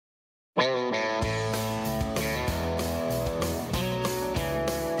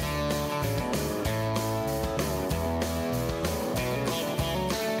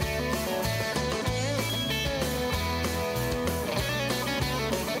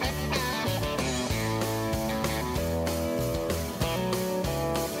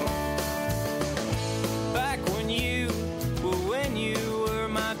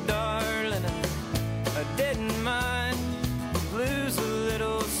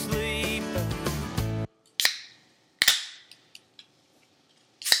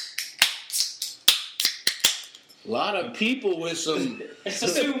A lot of people with some.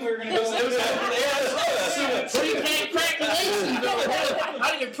 Assume we're gonna go. Pre-crackulations.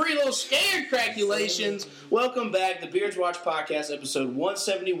 Not even pre-little scared crackulations. Welcome back, the Beards Watch Podcast, episode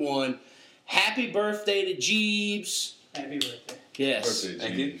 171. Happy birthday to Jeebs. Happy birthday. Yes. Birthday,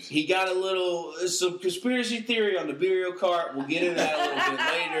 thank you. He got some conspiracy theory on the burial cart. We'll get into that a little bit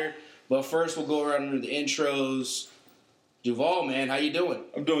later. But first, we'll go around the intros. Duvall, man, how you doing?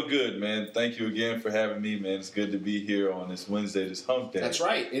 I'm doing good, man. Thank you again for having me, man. It's good to be here on this Wednesday, this hump day. That's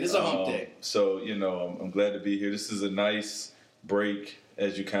right. It is a hump day. So, I'm glad to be here. This is a nice break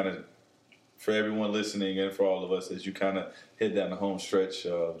as you kind of, for everyone listening and for all of us, as you kind of head down the home stretch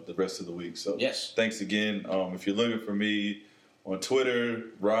the rest of the week. So, yes. Thanks again. If you're looking for me on Twitter,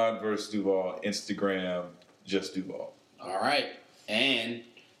 Rod vs. Duvall, Instagram, just Duvall. All right. And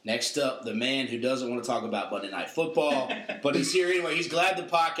next up, the man who doesn't want to talk about Monday Night Football, but he's here anyway. He's glad the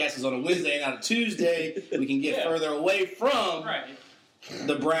podcast is on a Wednesday, not a Tuesday. We can get further away from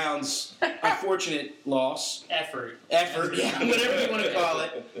the Browns' unfortunate loss. Effort, yeah, whatever you want to call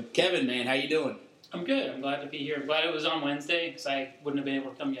it. Kevin, man, how you doing? I'm good. I'm glad to be here. I'm glad it was on Wednesday because I wouldn't have been able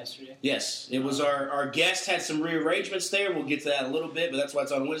to come yesterday. Yes, it was our guest had some rearrangements there. We'll get to that in a little bit, but that's why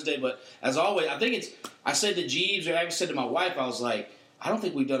it's on Wednesday. But as always, I said to Jeebs, or I even said to my wife, I was like, I don't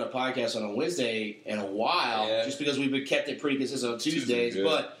think we've done a podcast on a Wednesday in a while, just because we've been kept it pretty consistent on Tuesdays.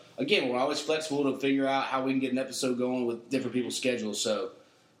 But again, we're always flexible to figure out how we can get an episode going with different people's schedules. So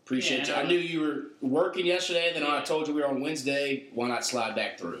appreciate you. I knew you were working yesterday, then I told you we were on Wednesday. Why not slide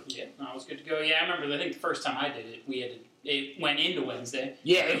back through? Yeah, no, I was good to go. Yeah, I remember. I think the first time I did it, it went into Wednesday.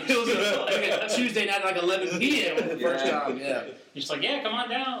 Yeah, it was a Tuesday night, like 11 p.m. the first time. Yeah, you're just like, come on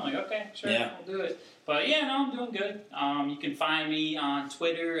down. I'm like, okay, sure, I'll do it. But I'm doing good. You can find me on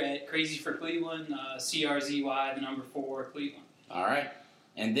Twitter at Crazy for Cleveland, CRZY 4 Cleveland. All right,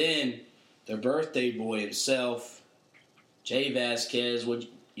 and then the birthday boy himself, Jay Vasquez. What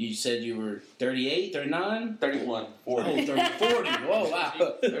you said you were 38, 39? 31. 40. Oh, 40. Whoa,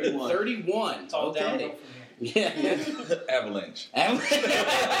 wow. 31. 31. It's all downhill from here. Yeah. Avalanche.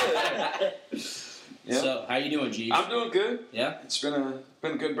 So, how you doing, Jeebs? I'm doing good. Yeah? It's been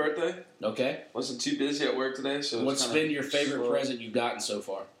a good birthday. Okay. Wasn't too busy at work today, so what's been your favorite present you've gotten so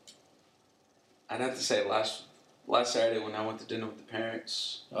far? I'd have to say last Saturday when I went to dinner with the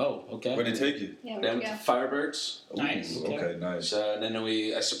parents. Oh, okay. Where did they take you? Yeah, we went to Firebirds. Nice. Okay, nice. So, and then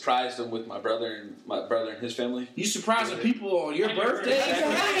I surprised them with my brother and his family. You surprised the people on your birthday?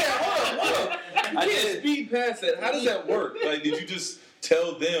 Hold on. I can't speed past that. How does that work? Like, did you just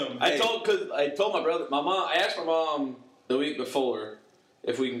tell them? Hey. I told my brother, I asked my mom the week before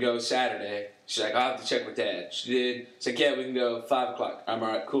if we can go Saturday. She's like, I'll have to check with Dad. She did. She's like, yeah, we can go 5 o'clock. I'm all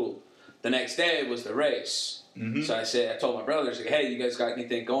right, cool. The next day was the race. Mm-hmm. So I told my brothers, like, hey, you guys got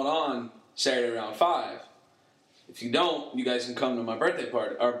anything going on Saturday around 5? If you don't, you guys can come to my birthday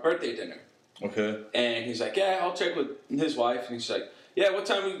party or birthday dinner. Okay. And he's like, yeah, I'll check with his wife. And he's like, yeah, what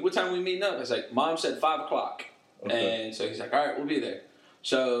time we meeting up? I was like, Mom said 5 o'clock. Okay. And so he's like, all right, we'll be there.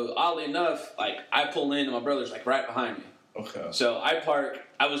 So oddly enough, I pull in and my brother's right behind me. Okay. So I park.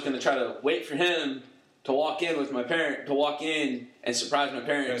 I was going to try to wait for him to walk in and surprise my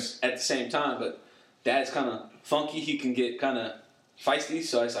parents at the same time. But Dad's kind of funky. He can get kind of feisty.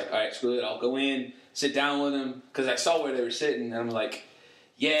 So I was like, all right, screw it. I'll go in, sit down with him. Because I saw where they were sitting. And I'm like,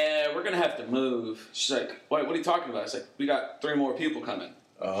 yeah, we're going to have to move. She's like, wait, what are you talking about? I was like, we got 3 more people coming.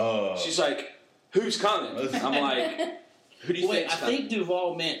 Oh. She's like, who's coming? I'm like, who do you think? I think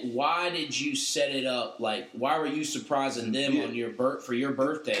Duvall meant, why did you set it up? Why were you surprising them on for your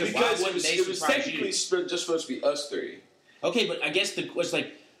birthday? Because it was technically just supposed to be us 3. Okay, but I guess it's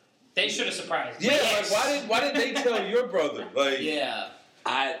they should have surprised. Yeah, why did they tell your brother?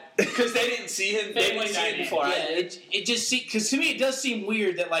 Because they didn't see him. They didn't see it before. It just because to me it does seem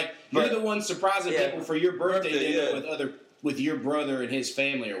weird that you're the one surprising people for your birthday dinner with your brother and his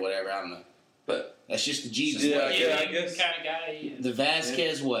family or whatever. I don't know, but that's just the Jeebs way. I guess kind of guy. The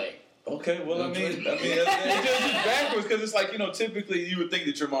Vasquez way. Okay, well, I mean, it's just backwards because it's typically you would think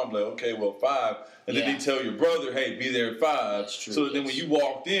that your mom like, okay, well, 5, and then they tell your brother, hey, be there at 5. That's true. So then when you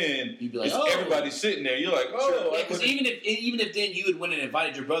walked in, you'd be like, everybody's sitting there. You're like, oh, yeah, because even if then you had went and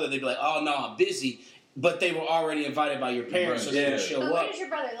invited your brother, they'd be like, oh no, I'm busy, but they were already invited by your parents, so they would show up. Where does your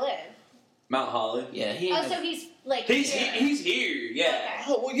brother live? Mount Holly. Yeah, so he's he's here. Yeah. Okay.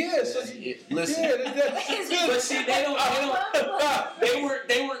 Oh well, yeah. So listen, but see, they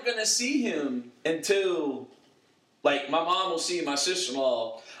weren't gonna see him until my mom will see my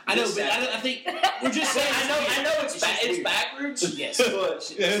sister-in-law. I know, but I think we're just saying. I know it's backwards. Yes,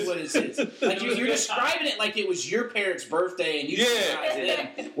 but that's what it is. You're describing it like it was your parents' birthday and you surprised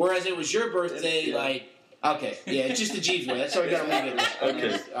them, whereas it was your birthday. Okay, yeah, it's just the Jeebs way. That's all you got to leave it.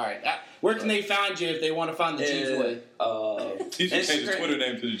 Okay. All right. Where can they find you if they want to find the Jeebs way? He should change his Twitter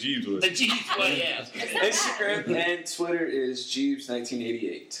name to the Jeebs way. The Jeebs way, yeah. Instagram and Twitter is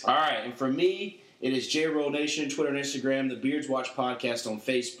Jeebs1988. All right, and for me, it is J-Roll Nation, Twitter and Instagram, the Beards Watch Podcast on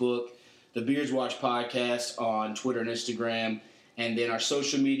Facebook, the Beards Watch Podcast on Twitter and Instagram, and then our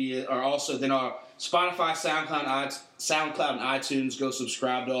social media are also then our Spotify, SoundCloud, and iTunes. Go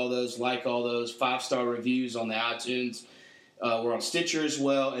subscribe to all those, like all those, 5-star reviews on the iTunes. We're on Stitcher as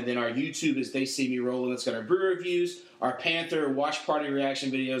well, and then our YouTube is They See Me Rolling. It's got our brew reviews, our Panther watch party reaction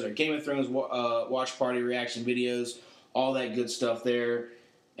videos, our Game of Thrones watch party reaction videos, all that good stuff there.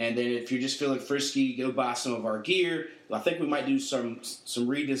 And then if you're just feeling frisky, go buy some of our gear. I think we might do some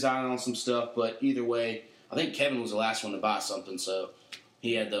redesign on some stuff, but either way, I think Kevin was the last one to buy something, so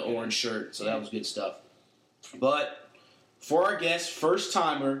he had the orange shirt, so that was good stuff. But for our guest, first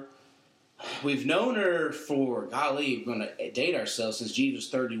timer, we've known her for, golly, we're going to date ourselves since Jeebs was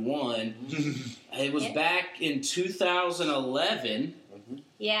 31. It was back in 2011.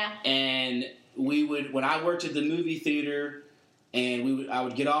 Yeah. And when I worked at the movie theater, and I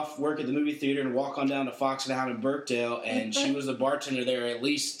would get off work at the movie theater and walk on down to Fox and Hound in Birkdale, and she was the bartender there at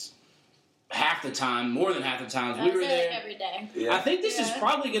least half the time, more than half the times. We were there like every day. Yeah. I think this is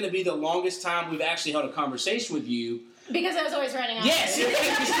probably going to be the longest time we've actually held a conversation with you. Because I was always running on. Yes,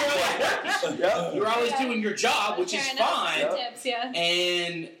 you're always doing your job, which is fine. Tips, yeah.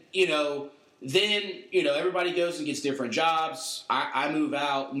 And, then, everybody goes and gets different jobs. I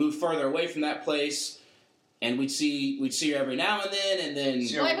move further away from that place. And we'd see her every now and then.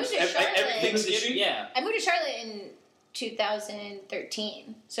 Well, I moved to Charlotte. Yeah. I moved to Charlotte in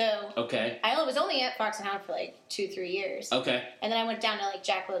 2013. So okay. I was only at Fox and Hound for like 2-3 years. Okay. And then I went down to like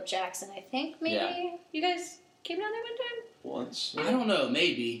Jackalope Jackson. I think maybe you guys came down there one time? Once. I don't know,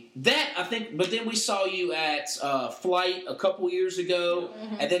 maybe. That, I think, but then we saw you at Flight a couple years ago.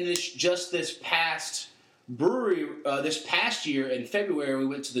 Mm-hmm. And then this past brewery, this past year in February, we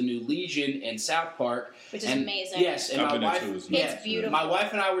went to the new Legion in South Park. Which is amazing. Yes, and my wife, it's beautiful. My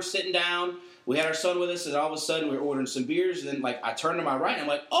wife and I were sitting down. We had our son with us, and all of a sudden we were ordering some beers. And then, I turned to my right, and I'm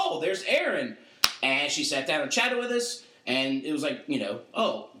like, "Oh, there's Erin," and she sat down and chatted with us. And it was like,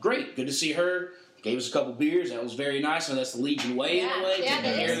 oh, great, good to see her. Gave us a couple beers. That was very nice. And that's the Legion way in a way, taking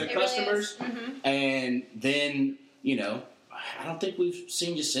care of their customers. Really mm-hmm. And then, I don't think we've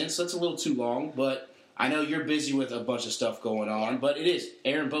seen you since. That's a little too long, but I know you're busy with a bunch of stuff going on. But it is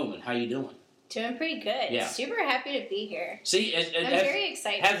Erin Bowman. How you doing? Doing pretty good. Yeah. Super happy to be here. See, I'm very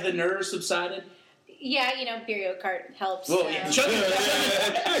excited. Have the nerves subsided? Yeah, Bureau cart helps. Well, so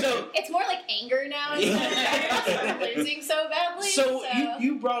it's more like anger now. I'm losing so badly. So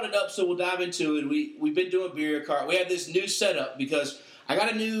you brought it up, so we'll dive into it. We've been doing Bureau cart. We have this new setup because I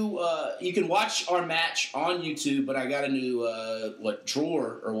got a new. You can watch our match on YouTube, but I got a new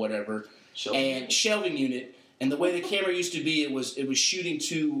drawer or whatever shelving unit. And the way the camera used to be, it was shooting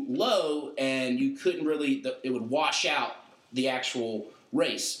too low, and you couldn't really. It would wash out the actual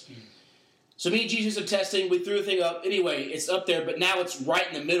race. Mm-hmm. So me and Jeebs did some testing. We threw the thing up. Anyway, it's up there, but now it's right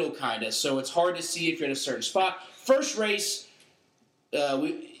in the middle, kind of. So it's hard to see if you're in a certain spot. First race,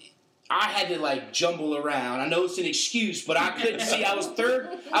 I had to jumble around. I know it's an excuse, but I couldn't see. I was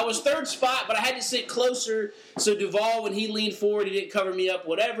third spot, but I had to sit closer. So Duvall, when he leaned forward, he didn't cover me up.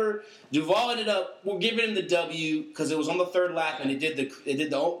 Whatever. Duvall ended up. We're giving him the W because it was on the third lap, and it did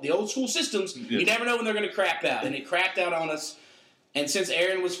the old school systems. Yeah. You never know when they're going to crap out, and it crapped out on us. And since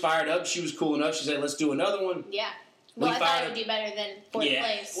Erin was fired up, she was cool enough. She said, "Let's do another one." Yeah. Well, I thought it would do better than fourth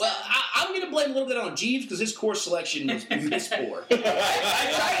place. So. Well, I'm going to blame a little bit on Jeebs because his course selection was piss poor. I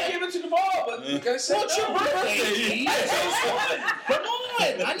tried to give it to Duvall, but you guys said it's your birthday, Jeebs. Come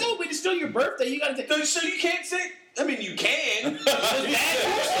on. I know, but it's still your birthday. You got to take. So you can't say. I mean, you can. It was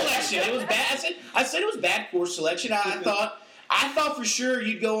bad course selection. It was bad. I said it was bad course selection. I thought for sure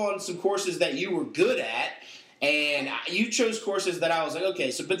you'd go on some courses that you were good at. And you chose courses that I was like,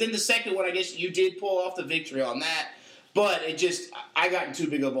 okay. So, but then the second one, I guess you did pull off the victory on that. But I got in too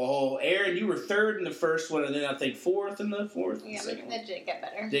big of a hole. Erin, you were third in the first one, and then I think fourth in the fourth. Yeah, but it didn't get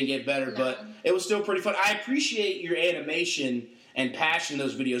better. Didn't get better, but it was still pretty fun. I appreciate your animation and passion in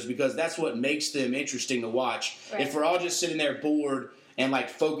those videos because that's what makes them interesting to watch. Right. If we're all just sitting there bored and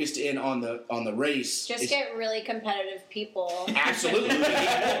focused in on the race. Just get really competitive people. Absolutely.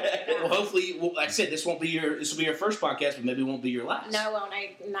 Well, hopefully, like I said, this will be your first podcast, but maybe it won't be your last. No, it won't.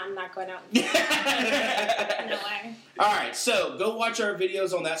 I'm not going out. No way. All right, so go watch our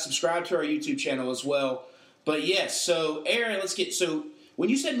videos on that. Subscribe to our YouTube channel as well. But yes, so Erin, so when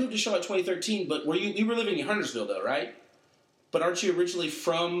you said move to Charlotte 2013, but you were living in Huntersville though, right? But aren't you originally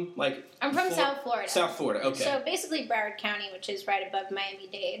from, like... I'm from South Florida. South Florida, okay. So basically Broward County, which is right above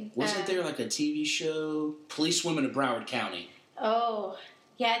Miami-Dade. Wasn't there like a TV show? Police Women of Broward County. Oh...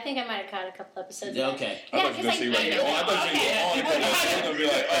 Yeah, I think I might have caught a couple episodes. Yeah, okay. I thought you were going to say right now. I thought you were going to be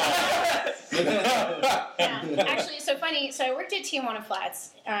like, Yeah. Actually, so funny. So I worked at Tijuana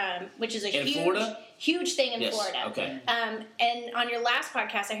Flats, which is a huge thing in Florida. Okay. And on your last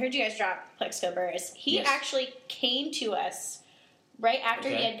podcast, I heard you guys drop Plexico Burris. He actually came to us right after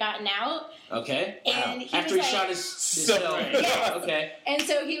he had gotten out. Okay. And after he shot his cell. Yes. Okay. And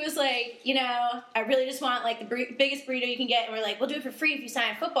so he was like, I really just want like the biggest burrito you can get. And we're like, we'll do it for free if you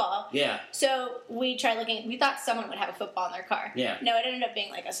sign football. Yeah. So we tried looking. We thought someone would have a football in their car. Yeah. No, it ended up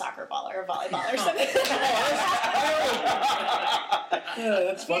being like a soccer ball or a volleyball or something. Yeah,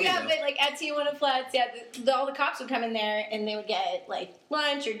 that's funny. Yeah, but like at Tijuana Flats, all the cops would come in there and they would get like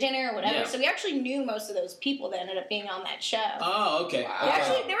lunch or dinner or whatever. Yeah. So we actually knew most of those people that ended up being on that show. Oh, okay. Wow.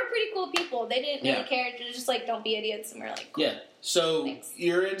 Actually, they were pretty cool people. They didn't really care. They were just like, don't be idiots. And we're like, cool. Yeah. So Thanks.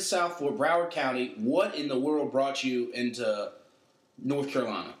 you're in South Florida, Broward County. What in the world brought you into North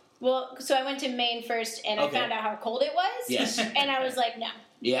Carolina? Well, so I went to Maine first, and I found out how cold it was. Yes. And I was like, no.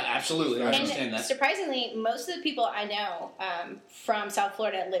 Yeah, absolutely. I understand And that. surprisingly, most of the people I know from South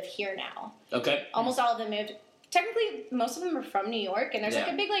Florida live here now. Okay. Almost all of them moved. Technically, most of them are from New York, and there's like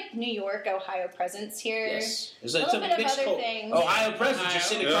Yeah. a big like New York, Ohio presence here. Yes. There's A little bit of mixed other cult. things. Ohio presence just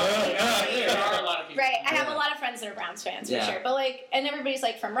sitting across the There are a lot of people. Right, I have a lot of friends that are Browns fans for Yeah. sure, but like, and everybody's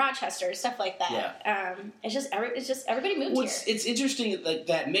like from Rochester, stuff like that. Yeah. It's just everybody moved Well, here. it's interesting like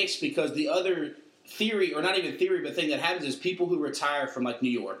that mix because the other theory, or not even theory, but thing that happens is people who retire from like New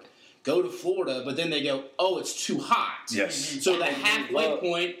York go to Florida, but then they go, oh, it's too hot. yes. So the halfway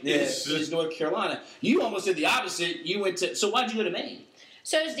point is North Carolina. You almost did the opposite. You went to. So why'd you go to Maine?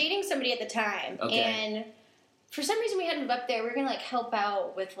 So I was dating somebody at the time, and for some reason we had to move up there. We were gonna like help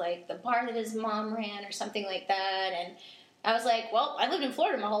out with like the bar that his mom ran or something like that. And I was like, well, I lived in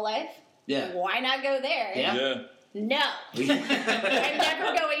Florida my whole life. Yeah. Why not go there? Yeah. No. I'm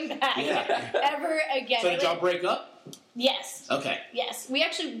never going back. Ever again. So did y'all break up? Yes. Okay. Yes. We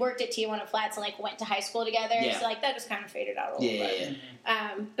actually worked at Tijuana Flats and like went to high school together. Yeah. So like that just kind of faded out a little bit.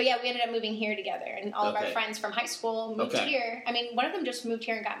 Yeah. But yeah, we ended up moving here together, and all of our friends from high school moved here. I mean, one of them just moved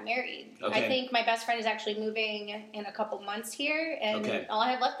here and got married. Okay. I think my best friend is actually moving in a couple months here, and all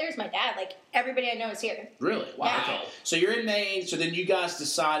I have left there is my dad. Like everybody I know is here. Really? Wow. Yeah. Okay. So you're in Maine. So then you guys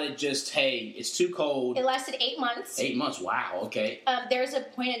decided just, hey, it's too cold. It lasted 8 months. 8 months. Wow. Okay. There was a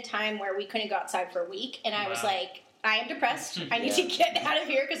point in time where we couldn't go outside for a week, and I was like, I am depressed. I need to get out of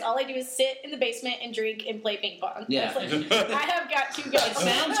here because all I do is sit in the basement and drink and play ping pong. Yeah. Like, I have got to go. It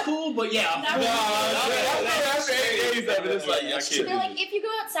sounds cool, but yeah. After 8 days of it, it's like, They're like, if you go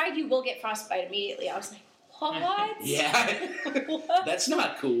outside, you will get frostbite immediately. I was like, what? Yeah. What? That's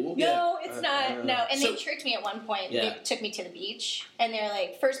not cool. No, it's not. No. And So- they tricked me at one point. Yeah. They took me to the beach, and they're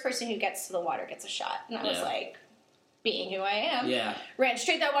like, first person who gets to the water gets a shot. And I was like, being who I am, ran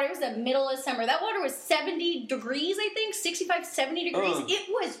straight that water. It was the middle of summer. That water was 70 degrees, I think, 65, 70 degrees. It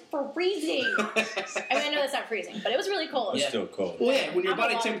was freezing. I mean, I know that's not freezing, but it was really cold. It's still cold. Well, yeah, when your I'm a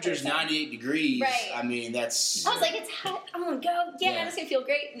body water temperature is person. 98 degrees, Right. I mean, that's... I was like, it's hot. I'm going to go. Yeah, it's going to feel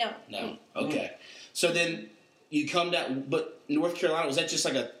great. No. No. Okay. So then you come down, but North Carolina, was that just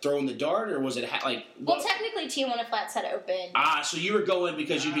like a throw in the dart, or was it like... Well, technically, Tijuana Flats had opened. So you were going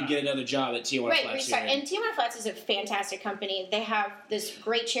because you could get another job at Tijuana Right, Flats. and Tijuana Flats is a fantastic company. They have this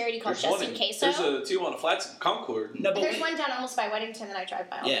great charity called Just in Queso. There's a Tijuana Flats in Concord. No, but There's one down almost by Weddington that I drive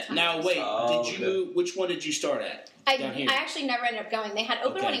by all the time. Now wait, did you move? Which one did you start at? Down here? I actually never ended up going. They had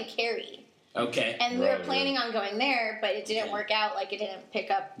open one in Cary. Okay. And we were planning on going there, but it didn't work out. Like, it didn't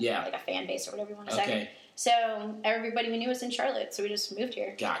pick up like a fan base or whatever you want to say. So everybody we knew was in Charlotte, so we just moved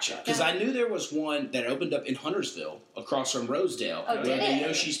here. Gotcha. Because I knew there was one that opened up in Huntersville, across from Rosedale,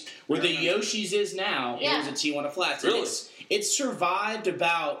 where the Yoshi's is now. It was at Tijuana Flats. Really? It survived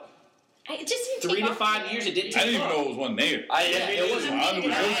about it just didn't 3 to 5 years. It didn't. I didn't even know it was one there. It wasn't. I knew it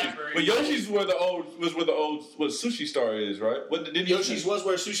was Yoshi's, but Yoshi's where the old what Sushi Star is, right? Yoshi's was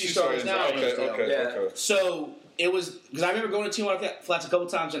where Sushi Star is now. Okay. So it was because I remember going to Tijuana Flats a couple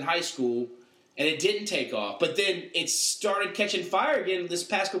times in high school. And it didn't take off. But then it started catching fire again this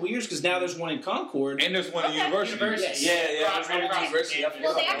past couple years because now there's one in Concord. And there's one in University. Yes. Yeah. There's one in University.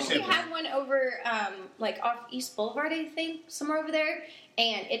 Well, they actually had one over, like, off East Boulevard, I think, somewhere over there,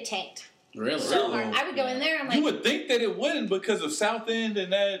 and it tanked. Really? So hard. I would go in there, and I'm like... You would think that it wouldn't because of South End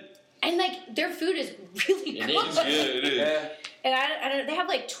and that... And, like, their food is really good. It is. Yeah, it is. Yeah. And I don't know, they have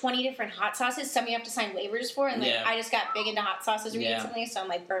like 20 different hot sauces. Some you have to sign waivers for, and I just got big into hot sauces recently, so I'm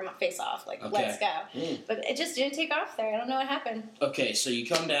like, burn my face off. Like, let's go. But it just didn't take off there. I don't know what happened. Okay, so you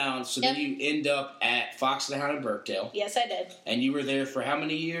come down, so then you end up at Fox and the Hound in Birkdale. Yes, I did. And you were there for how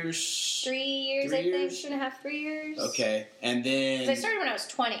many years? 3 years, I think. 2.5, 3 years. Okay, and then... Because I started when I was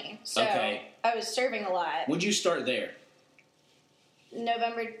 20, so I was serving a lot. When'd you start there?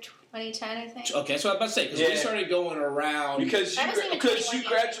 November 2010, I think. Okay, that's what I was about to say, because we started going around... Because you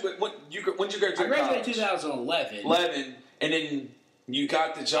graduated... When did you graduate I graduated in 2011. And then you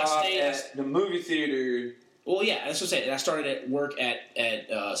got the job at the movie theater. Well, yeah, that's what I'm saying. I started at work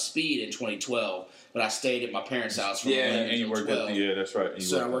at Speed in 2012, but I stayed at my parents' house from 11 and you worked 12. at that's right. And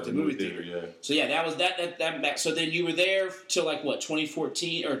so I worked at the movie theater. Yeah. So yeah, that was that. So then you were there till like what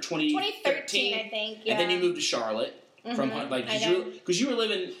 2014 or 2013, I think. Yeah. And then you moved to Charlotte from because you were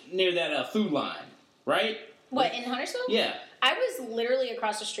living near that food line, right? What, in Huntersville? Yeah. I was literally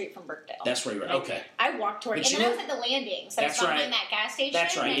across the street from Birkdale. That's where you were. Okay. I walked toward it. And then I was at the landing. So I was behind that gas station.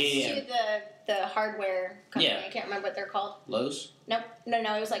 That's right. Next to the hardware company. I can't remember what they're called. Lowe's? Nope. No.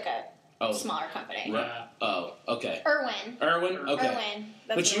 It was like a smaller company. Right. Oh, okay. Irwin. Okay. Irwin.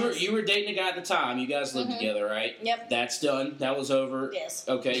 But you were dating a guy at the time. You guys lived together, right? Yep. That's done. That was over. Yes.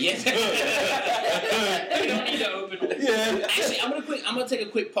 Okay. Yes. We don't need to open it. Yeah. Actually, I'm gonna take a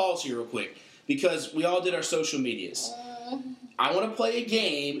quick pause here, real quick, because we all did our social medias. I want to play a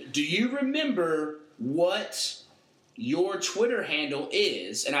game. Do you remember what your Twitter handle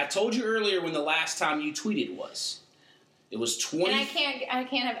is? And I told you earlier when the last time you tweeted was. It was 20. And I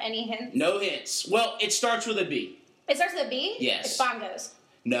can't have any hints. No hints. Well, it starts with a B. It starts with a B? Yes. It's Bongos.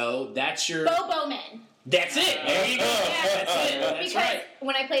 No, that's your... Bo Bowman. That's it. There you go. That's it. That's because right.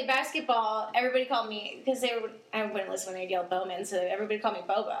 When I played basketball, everybody called me, because I wouldn't listen when they yelled Bowman, so everybody called me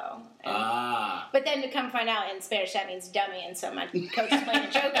Bobo. But then to come find out in Spanish that means dummy, and so my coach was playing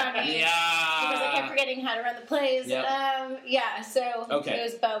a joke on me. Yeah. Because I kept forgetting how to run the plays. Yep. So it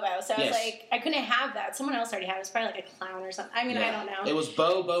was Bobo. So I was like, I couldn't have that. Someone else already had it. It was probably like a clown or something. I mean, I don't know. It was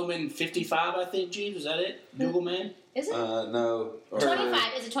Bo Bowman 55, I think, Jeebs. Is that it? Google man? Is it? No.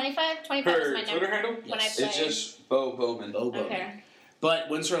 25. Is it 25? 25 is my number. Twitter handle? When I played. It's just Bo Bowman. Bo Bowman. Okay. But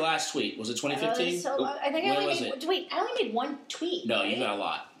when's her last tweet? Was it 2015? I think I only made one tweet. No, you got a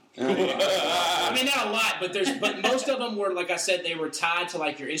lot. I mean, not a lot, but most of them were, like I said, they were tied to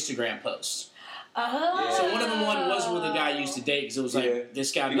like your Instagram posts. Oh. So one of them was with a guy I used to date, because it was like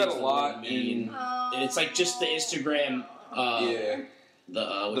this guy. You got a lot in. And it's like just the Instagram.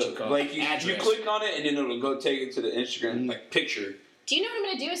 What you call like address. You click on it and then it'll go take it to the Instagram like picture. Do you know what I'm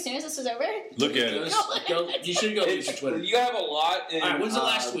going to do as soon as this is over? Look at it. You should go use your Twitter. You have a lot. In, all right, when's the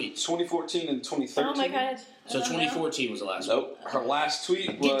last tweet? 2014 and 2013. Oh my god. So 2014 was the last one. Her last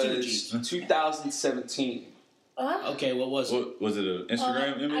tweet was 2017. Okay, what was it? Was it an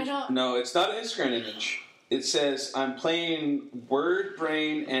Instagram image? No, it's not an Instagram image. It says, I'm playing Word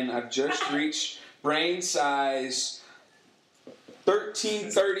Brain and I've just reached brain size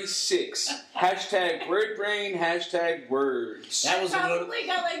 1336. Hashtag word brain, hashtag words. That was probably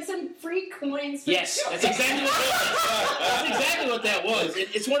got like some free coins. Yes, that's exactly what that was. That's exactly what that was.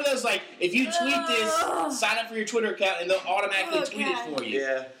 It's one of those, like, if you tweet this, sign up for your Twitter account and they'll automatically tweet it for you.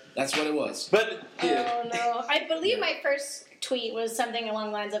 Yeah. That's what it was. But oh no. I believe my first tweet was something along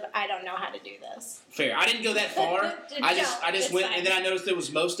the lines of, I don't know how to do this. Fair. I didn't go that far. I just went, and then I noticed there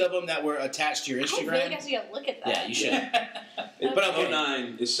was most of them that were attached to your Instagram. I really guess you gotta look at that. Yeah, you should. But on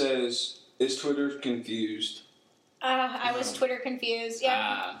 09, it says, is Twitter confused? I was Twitter confused.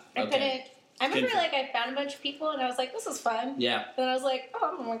 Yeah. I couldn't. I remember, I found a bunch of people, and I was like, this is fun. Yeah. And I was like,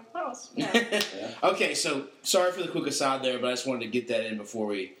 oh my gosh. Yeah. Okay, so, sorry for the quick aside there, but I just wanted to get that in before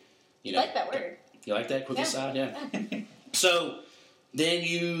we, I like that word. You like that? Quick aside? Yeah. So, then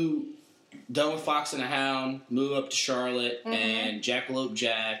you done with Fox and the Hound, move up to Charlotte, and Jackalope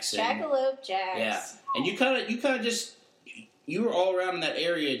Jacks. Jackalope Jacks. Yeah. And you kind of just, you were all around in that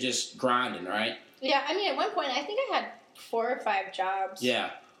area just grinding, right? Yeah, I mean, at one point, I think I had 4 or 5 jobs. Yeah.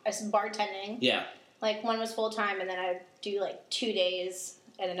 As bartending. Yeah. Like, one was full-time, and then I'd do, 2 days,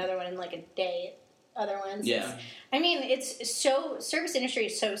 and another one in, a day, other ones. Yeah. I mean, service industry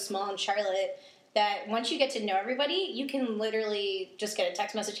is so small in Charlotte that once you get to know everybody, you can literally just get a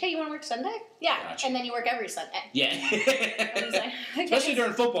text message, hey, you want to work Sunday? Yeah. Gotcha. And then you work every Sunday. Yeah. Okay. Especially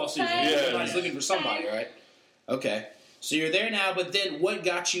during football season. Everybody's looking for somebody, right? Okay. So you're there now, but then what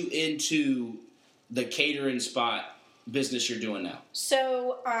got you into the catering spot business you're doing now?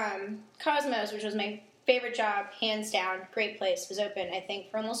 So, Cosmos, which was my favorite job, hands down, great place, was open, I think,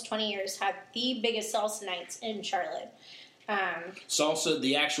 for almost 20 years, had the biggest salsa nights in Charlotte. Salsa,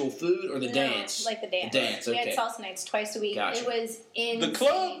 the actual food, or the dance? Like the dance. The dance, okay. We had salsa nights twice a week. Gotcha. It was insane. The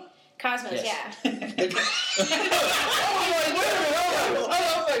club? Cosmos, Yes. yeah.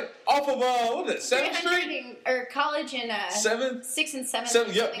 I was like, off of, what is that, 7th Street? Or college in 7th? 6th and 7th.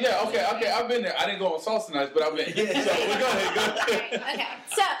 7th, yeah, okay, I've been there. I didn't go on salsa nights, but I've been there. So, go ahead. Okay.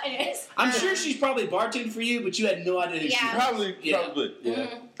 So, anyways. I'm sure she's probably bartending for you, but you had no idea who she was. Probably. Yeah.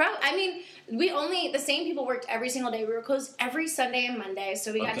 Probably. I mean, the same people worked every single day. We were closed every Sunday and Monday,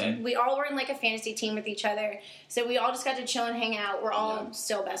 so we all were in like a fantasy team with each other. So we all just got to chill and hang out. We're all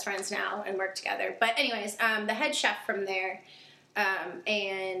still best friends now and work together. But anyways, the head chef from there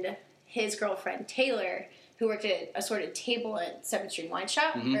and his girlfriend Taylor, who worked at a sort of table at 7th Street Wine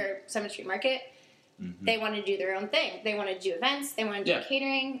Shop or 7th Street Market. They wanted to do their own thing. They wanted to do events. They wanted to do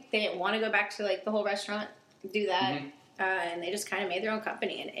catering. They didn't want to go back to like the whole restaurant, do that. And they just kind of made their own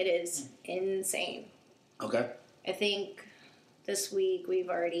company, and it is insane. Okay. I think this week we've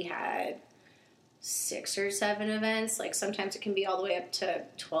already had 6 or 7 events. Like sometimes it can be all the way up to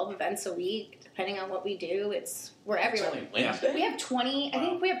 12 events a week, depending on what we do. We're everywhere. We have 20. Wow. I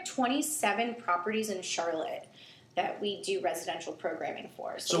think we have 27 properties in Charlotte that we do residential programming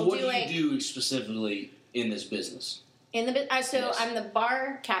for. So what do you do specifically in this business? I'm the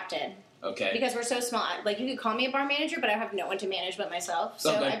bar captain. Okay. Because we're so small. Like, you could call me a bar manager, but I have no one to manage but myself.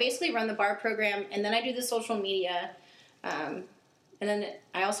 So I basically run the bar program, and then I do the social media. And then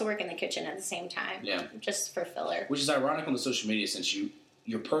I also work in the kitchen at the same time. Yeah. Just for filler. Which is ironic on the social media since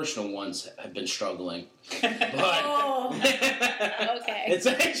your personal ones have been struggling. But okay. It's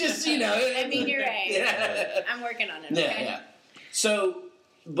just, I mean, you're right. Yeah. I'm working on it. Okay? Yeah. So,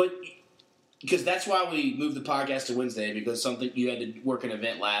 but... Because that's why we moved the podcast to Wednesday, because you had to work an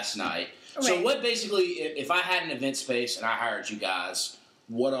event last night. Right. So what basically, if I had an event space and I hired you guys,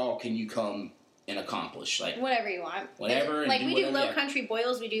 what all can you come and accomplish? Like whatever you want. Whatever. Like we do low country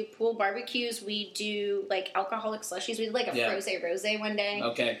boils, we do pool barbecues, we do like alcoholic slushies. We did like a frosé rosé one day.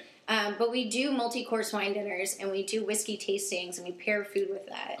 Okay. But we do multi-course wine dinners, and we do whiskey tastings, and we pair food with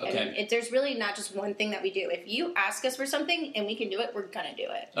that. Okay. I mean, there's really not just one thing that we do. If you ask us for something and we can do it, we're gonna do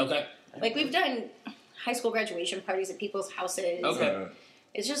it. Okay. Like, we've done high school graduation parties at people's houses. Okay.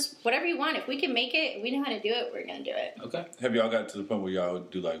 It's just whatever you want. If we can make it, we know how to do it, we're going to do it. Okay. Have y'all gotten to the point where y'all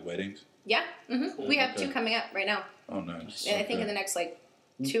do, like, weddings? Yeah. Mm-hmm. Cool. We have 2 coming up right now. Oh, nice. And I think in the next,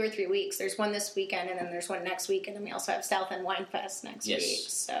 2 or 3 weeks. There's one this weekend, and then there's one next week, and then we also have South End Wine Fest next week.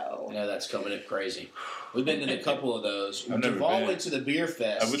 So I know that's coming in crazy. We've been to a couple of those. Duvall went to the beer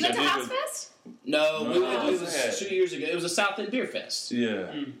fest. You went to House Fest? No, we went. It was 2 years ago. It was a South End Beer Fest.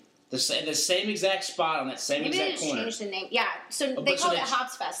 Yeah. The same exact spot on that same exact corner. Maybe they changed the name. Yeah, so they called it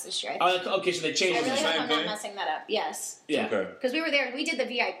Hops Fest this year. Okay, so they changed it. I really the hope I'm not messing that up. Yes. Yeah. Because we were there. We did the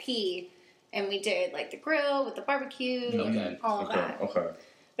VIP, and we did the grill with the barbecue, all of that. Okay.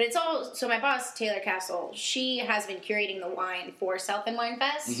 But it's all so. My boss Taylor Castle, she has been curating the wine for South End Wine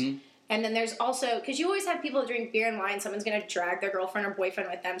Fest. Mm-hmm. And then there's also, because you always have people that drink beer and wine, someone's going to drag their girlfriend or boyfriend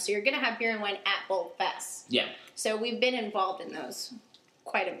with them. So you're going to have beer and wine at both fests. Yeah. So we've been involved in those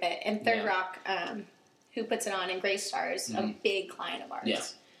quite a bit. And Third Rock, who puts it on, and Gray Star is a big client of ours. Yeah.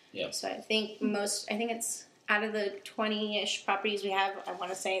 Yeah. So I think it's out of the 20-ish properties we have, I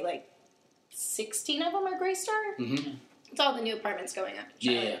want to say 16 of them are Gray Star. Mm-hmm. It's all the new apartments going up.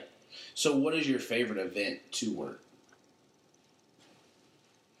 Yeah. So what is your favorite event to work?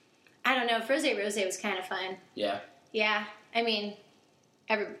 I don't know. Frosé Rosé was kind of fun. Yeah. Yeah. I mean,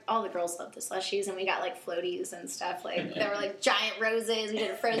 all the girls loved the slushies, and we got floaties and stuff. There were giant roses. We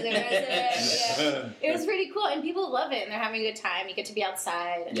did a Frosé Rosé. Yeah. It was pretty cool, and people love it, and they're having a good time. You get to be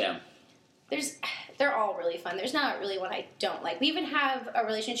outside. Yeah. They're all really fun. There's not really one I don't like. We even have a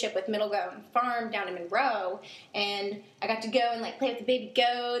relationship with Middleground Farm down in Monroe, and I got to go and play with the baby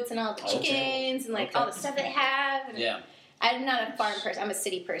goats and all the chickens and all the stuff they have. And I'm not a farm person. I'm a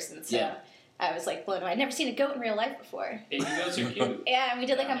city person, so I was blown away. I'd never seen a goat in real life before. Baby goats are cute. Yeah, and we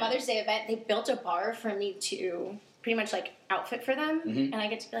did a Mother's Day event. They built a bar for me to pretty much outfit for them, and I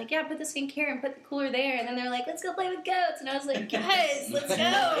get to be put this in here and put the cooler there, and then they're let's go play with goats, and I was guys, let's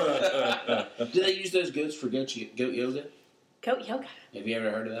go. Do they use those goats for goat yoga? Goat yoga. Have you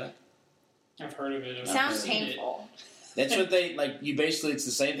ever heard of that? I've heard of it. Sounds painful. That's what they you basically. It's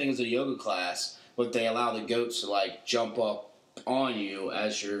the same thing as a yoga class, but they allow the goats to jump up on you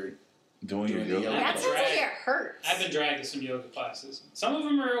as you're doing your yoga. That sounds like it hurts. I've been dragged to some yoga classes. Some of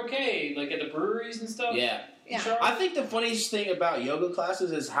them are okay, at the breweries and stuff. Yeah. I think the funniest thing about yoga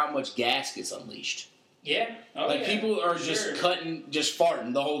classes is how much gas gets unleashed. Yeah. People are just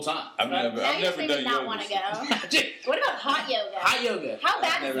farting the whole time. I've never done yoga. Want to go. What about hot yoga? Hot yoga. How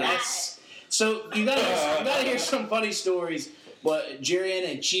bad is that? So you gotta hear some funny stories. But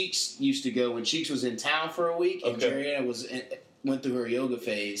Jerrianna and Cheeks used to go when Cheeks was in town for a week, and Jerrianna went through her yoga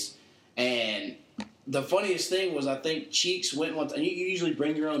phase. And the funniest thing was, I think Cheeks went once, and you usually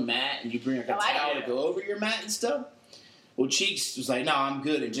bring your own mat, and you bring like a towel to go over your mat and stuff. Well, Cheeks was like, "No, I'm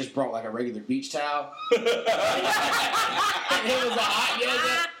good," and just brought like a regular beach towel. And it was a hot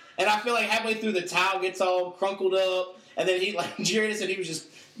yoga, and I feel like halfway through the towel gets all crunkled up, and then Jerrianna said he was just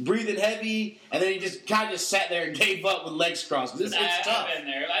breathing heavy, and then he just kind of just sat there and gave up with legs crossed. It's tough. I've been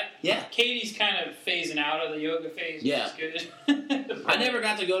there. Katie's kind of phasing out of the yoga phase. Yeah. Which is good. I never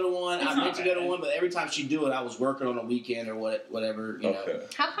got to go to one. I meant to go to one, but every time she'd do it, I was working on a weekend or whatever. You know.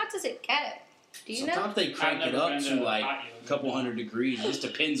 How hot does it get? Do you know? Sometimes they crank it up to like a couple hundred degrees. It just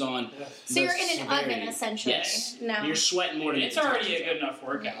depends on. So you're in an oven, essentially. Yes. No. You're sweating more than it's already a good enough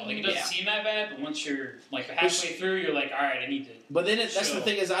workout. Like, it doesn't seem that bad, but once you're like halfway through, you're like, all right, I need to. But then that's the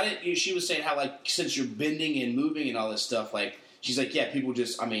thing is, she was saying how like since you're bending and moving and all this stuff, like she's like, yeah, people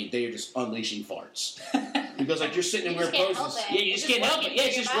just, they are just unleashing farts because like you're sitting in weird poses. Yeah, you just can't help it. Yeah,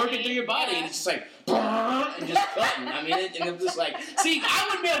 it's just working through your body, and it's just like and just cutting. And I'm just like, see, I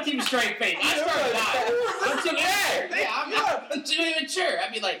wouldn't be able to keep a straight face. I start dying. I'm too immature. Yeah, I'm too immature.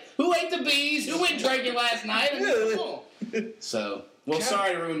 I'd be like, who ate the bees? Who went drinking last night? So. Well,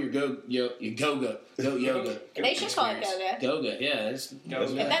 sorry to ruin your yoga. They should call it Goga. Goga, yeah. If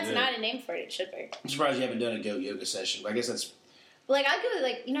that's not a name for it, it should be. I'm surprised you haven't done a yoga session, but I guess that's... Like, I'd go to,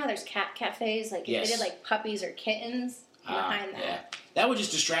 like, how there's cat cafes? Like, if they did, like, puppies or kittens, behind that. Yeah. That would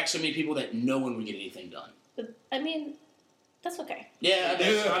just distract so many people that no one would get anything done. But, that's okay. Yeah, I'm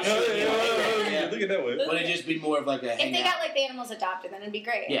sure. Yeah. Look at that way. Would it just be more of like a hangout? If they got, like, the animals adopted, then it'd be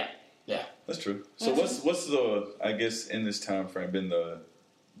great. Yeah. That's true. So what's the, I guess, in this time frame, been the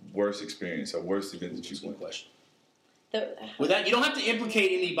worst experience or worst event that you've went? Question. With that, you don't have to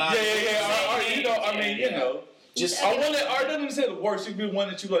implicate anybody. Just I don't even say the worst. You've been one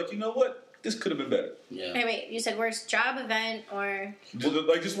that you're like, you know what? This could have been better. Yeah. Hey, wait, you said worst job, event, or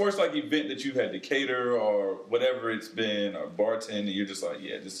just worst like event that you've had to cater or whatever it's been, or bartending. You're just like,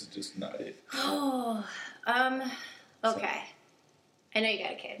 yeah, this is just not it. Oh, okay. I know you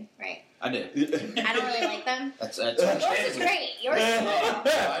got a kid, right? I do. I don't really like them. That's yours is great. Yours is cool.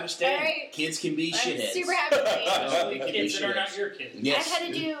 I understand. Right. Kids can be shitheads. I'm super happy for you. Kids that are not your kids. Yes. I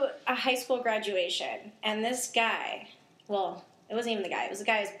had to do a high school graduation, and this guy, well, it wasn't even the guy. It was the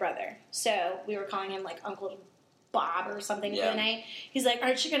guy's brother. So we were calling him, like, Uncle Bob or something for the night. He's like,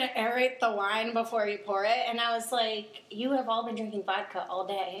 aren't you going to aerate the wine before you pour it? And I was like, you have all been drinking vodka all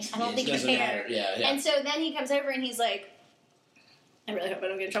day. I don't think you care. Yeah. And so then he comes over and he's like, I really hope I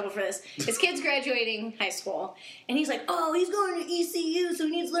don't get in trouble for this. His kid's graduating high school, and he's like, oh, he's going to ECU, so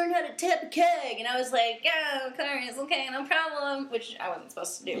he needs to learn how to tap a keg. And I was like, yeah, Clarence, okay, no problem, which I wasn't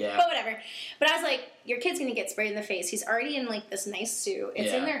supposed to do, but whatever. But I was like, your kid's going to get sprayed in the face. He's already in, like, this nice suit.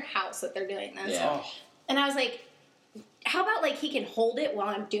 It's in their house that they're doing this. Yeah. And I was like, how about, like, he can hold it while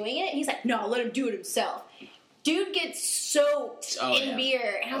I'm doing it? And he's like, no, let him do it himself. Dude gets soaked in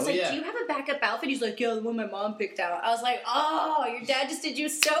beer. And I was like, do you have a backup outfit? He's like, yeah, the one my mom picked out. I was like, oh, your dad just did you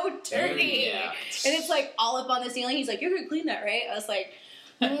so dirty. Yeah. And it's like all up on the ceiling. He's like, you're going to clean that, right? I was like,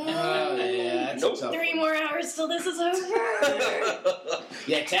 that's 3 more hours till this is over.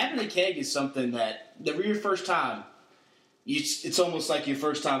 Yeah, tapping the keg is something that, your first time, it's almost like your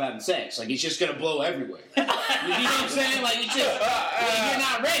first time having sex. Like, it's just going to blow everywhere. You know what I'm saying? Like, it's just, you're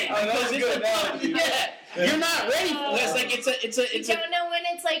not ready. Because it's you're not ready for this. Like, it's you don't know when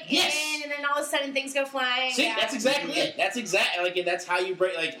it's like in, and then all of a sudden things go flying. See, that's exactly it. That's exactly like that's how you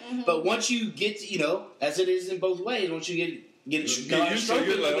break. Like, but once you get to, as it is in both ways, once you get it, you're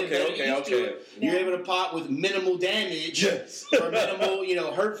like, okay. You're able to pop with minimal damage or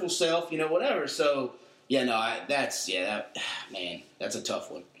minimal, hurtful self, whatever. So that's a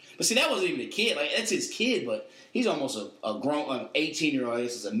tough one. But see, that wasn't even a kid. Like, that's his kid, but he's almost a grown, 18-year-old. I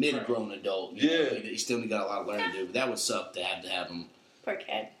guess is a mid-grown adult. He still got a lot of learning to do. But that would suck to have him. Poor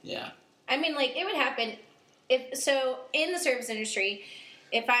kid. Yeah. I mean, like, it would happen in the service industry.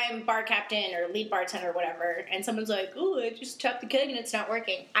 If I'm bar captain or lead bartender or whatever, and someone's like, "Oh, I just tapped the keg and it's not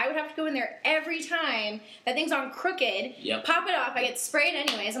working," I would have to go in there every time that thing's on crooked, pop it off. I get sprayed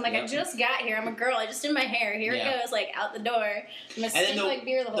anyways. I'm like, I just got here. I'm a girl. I just did my hair. Here it goes, like out the door. I'm gonna stink like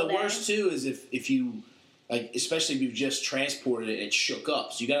beer the whole day. The worst too is if you especially if you just transported it, it shook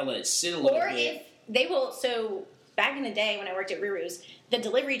up. So you gotta let it sit a little bit. Or if they will. So back in the day when I worked at Ruru's, the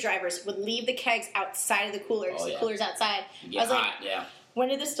delivery drivers would leave the kegs outside of the coolers. The coolers outside. I was like, when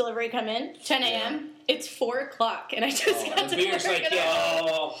did this delivery come in? 10 a.m.? It's 4:00, and I just got to beer's work. Like,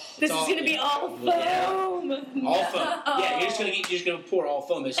 this is gonna be all foam. All foam. Yeah, you're just gonna pour all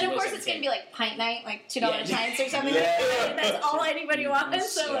foam. And of course, it's gonna be like pint night, like $2 pints or something. Like that. That's all anybody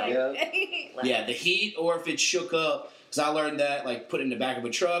wants. So the heat, or if it's shook up. Because I learned that, like, put it in the back of a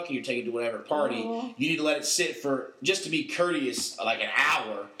truck and you take it to whatever party, you need to let it sit for, just to be courteous, like an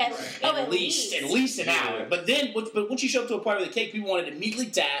hour. At least an hour. But then, once you show up to a party with a cake, people want it immediately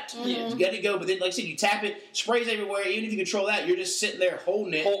tapped. You got to go. But then, like I said, you tap it, sprays everywhere. Even if you control that, you're just sitting there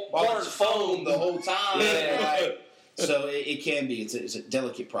holding it while it's foam the whole time. So it can be. It's a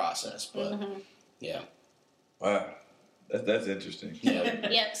delicate process. But, Wow. That's interesting.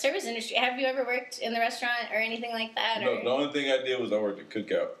 Yeah, service industry. Have you ever worked in the restaurant or anything like that? No, the only thing I did was I worked at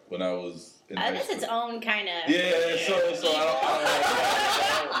Cookout when I was in high that's school. its own kind of... So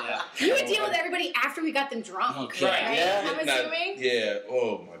I don't... You would deal with everybody after we got them drunk, right? I'm assuming? Yeah,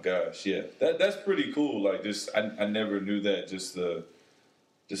 oh my gosh, yeah. That's pretty cool. Like, just, I never knew that, just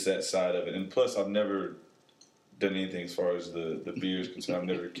that side of it. And plus, I've never done anything as far as the beer is concerned. I've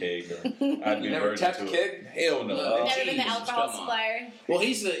never kegged or I've been never tapped a keg? Hell no. Never been the alcohol supplier. Well,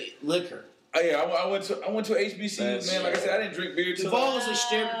 he's the liquor. Oh, yeah, I went to HBCUs, man. Like I said, I didn't drink beer till Duvall is a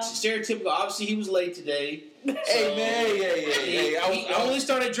stereotypical. Obviously, he was late today. Hey man, He only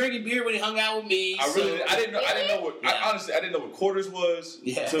started drinking beer when he hung out with me. I didn't know what. Honestly, I didn't know what quarters was.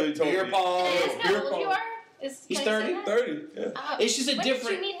 Yeah. Until he told beer me. pong. How old you are? He's 30. 30. Yeah. It's just a when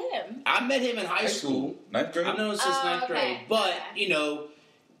different. Did you meet him? I met him in high school. 9th grade. I've known him since 9th grade, but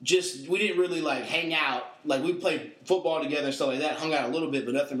just we didn't really like hang out. Like we played football together and stuff like that. Hung out a little bit,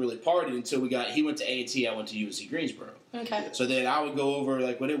 but nothing really partied until he went to A&T. I went to UNC Greensboro. Okay. So then I would go over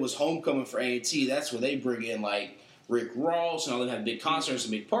like when it was homecoming for A&T. That's where they bring in like Rick Ross and all them have big concerts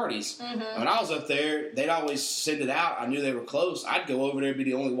and big parties. When I was up there, they'd always send it out. I knew they were close. I'd go over there, be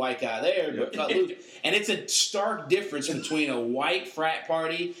the only white guy there, but cut loose. And it's a stark difference between a white frat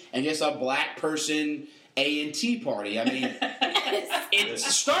party and just a black person A&T party. I mean,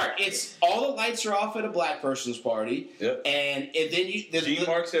 it's stark. It's all the lights are off at a black person's party, and then G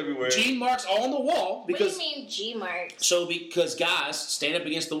marks everywhere. G marks all on the wall. Because, what do you mean G marks? So because guys stand up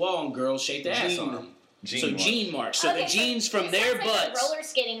against the wall and girls shake their ass on them. Gene marks. So the genes from their butts. Like a roller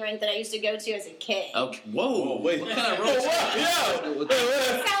skating rink that I used to go to as a kid. Okay. Whoa. Wait. What kind of roller skating?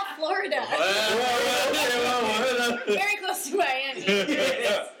 South Florida. Very close to Miami.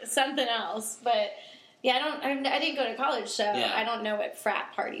 It's something else, but yeah, I didn't go to college, so I don't know what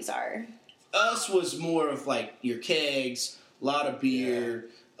frat parties are. Us was more of like your kegs, a lot of beer,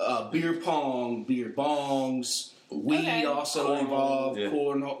 beer pong, beer bongs. Weed also involved.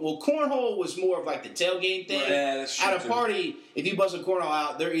 Cornhole. Well, cornhole was more of like the tailgate thing. Yeah, that's true. At a party, if you bust a cornhole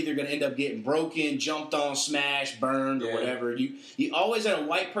out, they're either going to end up getting broken, jumped on, smashed, burned, or whatever. You always at a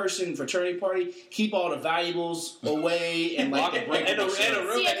white person fraternity party keep all the valuables away and like the breakable stuff.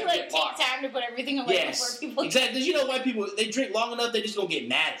 So you have to like take time to put everything away before people. Exactly. Because white people, they drink long enough, they just gonna get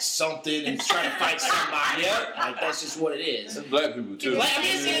mad at something and try to fight somebody. Like that's just what it is. And black people too.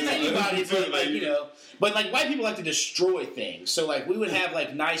 It's anybody, but like but like white people like to destroy things. So like we would have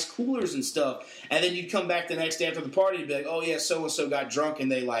like nice coolers and stuff, and then you'd come back the next day after the party and be like, oh yeah, so and so got drunk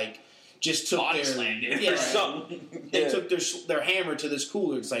and they like just took they took their hammer to this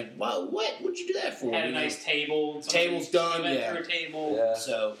cooler. It's like, well, what'd you do that for? Had a nice table. Table's done. A table. Yeah.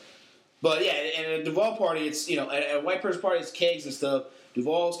 So, but yeah, and at a Duvall party, it's at a white person party, it's kegs and stuff.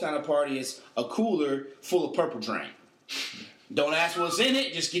 Duvall's kind of party is a cooler full of purple drink. Don't ask what's in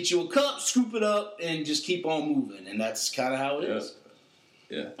it. Just get you a cup, scoop it up, and just keep on moving. And that's kind of how it is.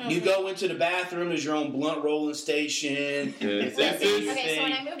 Yeah. You go into the bathroom. There's your own blunt rolling station. Okay, so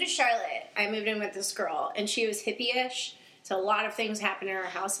when I moved to Charlotte, I moved in with this girl, and she was hippie-ish. So a lot of things happened in our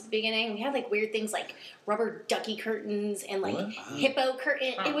house at the beginning. We had like weird things like rubber ducky curtains and like hippo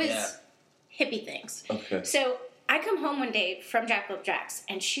curtain. It was hippie things. Okay. So I come home one day from Jackalope Jack's,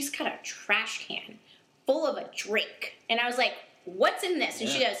 and she's got a trash can full of a drink. And I was like, what's in this? And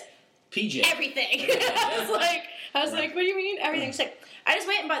she goes, PJ. Everything. I was like, what do you mean everything? She's like, I just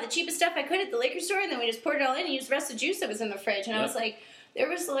went and bought the cheapest stuff I could at the liquor store, and then we just poured it all in and used the rest of the juice that was in the fridge. And I was like, there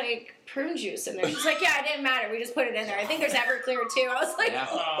was like prune juice in there. She's like, yeah, it didn't matter. We just put it in there. I think there's Everclear too. I was like,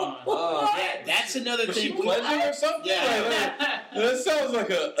 that's another was thing. She blending or something? Yeah. That sounds like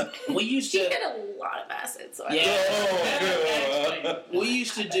a... We used to... She did a lot of acid. So we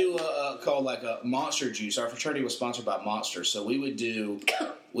used to do called like a Monster juice. Our fraternity was sponsored by Monster, so we would do...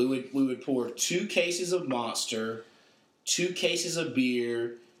 We would pour 2 cases of Monster, 2 cases of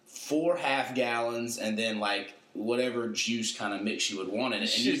beer, 4 half gallons, and then like whatever juice kind of mix you would want in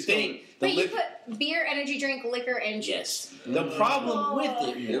it. And you think... Wait, you put beer, energy drink, liquor, and juice. Yes. The problem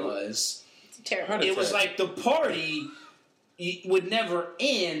with it was... terrible. It was like the party would never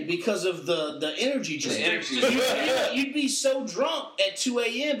end because of the energy drink. You'd be so drunk at 2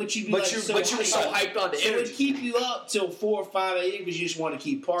 a.m., but you'd be but you were so hyped on the energy. So it would keep you up till 4 or 5 a.m. because you just want to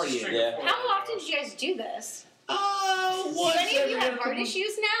keep partying. Yeah. How often did you guys do this? Oh, do any of you have heart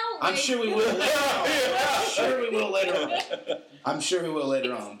issues now? I'm sure we will. I'm sure we will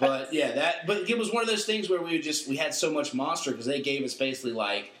later on. But yeah, but it was one of those things where we had so much Monster because they gave us basically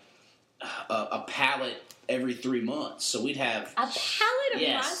like a pallet every 3 months, so we'd have a pallet of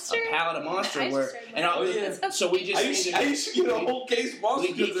Monster. A pallet of Monster. So we just I used to get a whole case of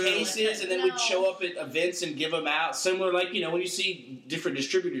Monster. We get cases, and then we'd show up at events and give them out. Similar, like when you see different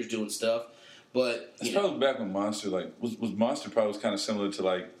distributors doing stuff. But it's probably back when Monster was Monster probably was kind of similar to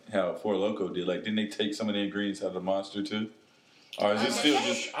like how Four Loko did. Like, didn't they take some of the ingredients out of the Monster too? Or is it still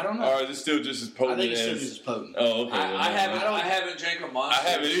just? I don't know. Or is it still just as potent? I think it's still just as potent. Oh, okay. I haven't drank a Monster. I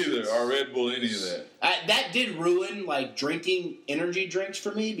haven't either. Or Red Bull, any of that. That did ruin like drinking energy drinks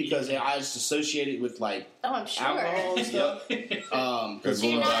for me because I just associated with like I'm sure. alcohol and stuff. So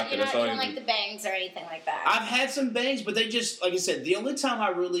you don't like the bangs or anything like that. I've had some bangs, but they just like I said. The only time I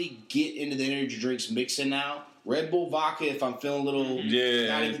really get into the energy drinks mixing now. Red Bull vodka if I'm feeling a little I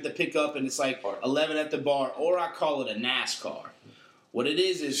didn't get the pickup and it's like 11 at the bar, or I call it a NASCAR. What it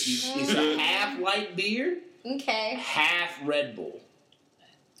is it's a half light beer, half Red Bull.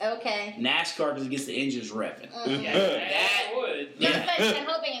 Okay. NASCAR because it gets the engines revving. That would. Yeah, but I'm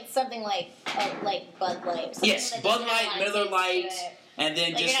hoping it's something like Bud Light. Yes, Bud Light, Miller Light, and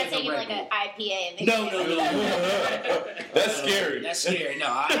then like just you're not taking a like an IPA. And No. That's scary. That's scary. No,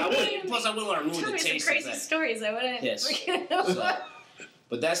 I wouldn't. Plus, I wouldn't want to ruin the taste. Tell me some crazy stories. I wouldn't. Yes.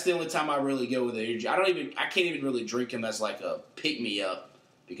 But that's the only time I really go with energy. I can't even really drink them as like a pick me up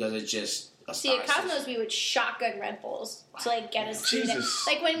because it's just. See, at Cosmos, we would shotgun Red Bulls to like get us through it.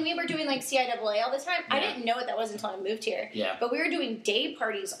 Like when we were doing like CIAA all the time, I didn't know what that was until I moved here. Yeah. But we were doing day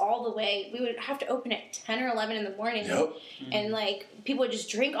parties all the way. We would have to open at 10 or 11 in the morning, and like people would just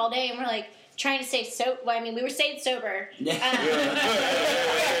drink all day, and we're like trying to stay sober. Well, I mean, we were staying sober. We're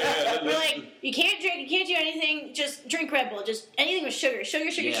like, you can't drink, you can't do anything, just drink Red Bull. Just anything with sugar,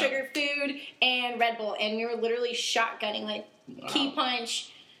 food, and Red Bull. And we were literally shotgunning like key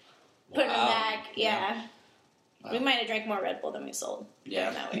punch. Put them back, Wow. We might have drank more Red Bull than we sold.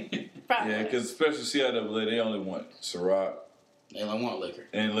 Yeah. That way. Probably. Yeah, because especially CIAA, they only want Ciroc. They only want liquor.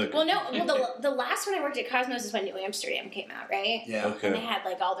 And liquor. Well, no. The last one I worked at Cosmos is when New Amsterdam came out, right? Yeah. Okay. And they had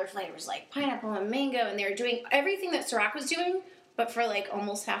like all their flavors, like pineapple and mango, and they were doing everything that Ciroc was doing, but for like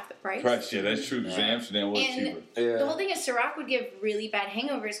almost half the price. Yeah, that's true. Because Amsterdam was cheaper. Yeah. The whole thing is Ciroc would give really bad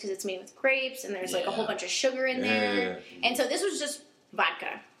hangovers because it's made with grapes, and there's like a whole bunch of sugar in there. And so this was just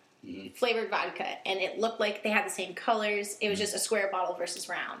vodka. Flavored vodka, and it looked like they had the same colors. It was just a square bottle versus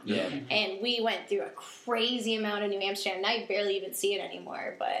round. Yeah. And we went through a crazy amount of New Amsterdam. Now you barely even see it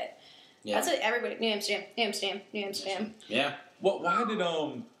anymore, but that's what everybody. New Amsterdam. Yeah.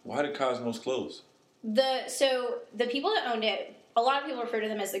 Why did Cosmos close? So the people that owned it, a lot of people refer to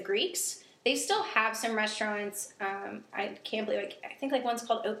them as the Greeks. They still have some restaurants. I can't believe. I think like one's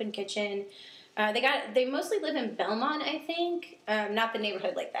called Open Kitchen. They mostly live in Belmont, I think. Not the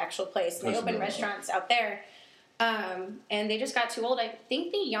neighborhood, like the actual place. They open restaurants out there. And they just got too old. I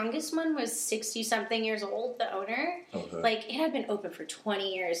think the youngest one was 60-something years old, the owner. Okay. Like, it had been open for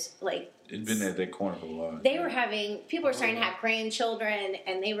 20 years. Like, it'd been at that corner for a while. People were starting to have grandchildren,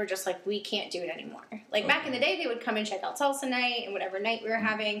 and they were just like, we can't do it anymore. Like, back in the day, they would come and check out salsa night and whatever night we were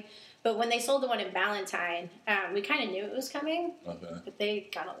having. But when they sold the one in Valentine, we kind of knew it was coming. Okay. But they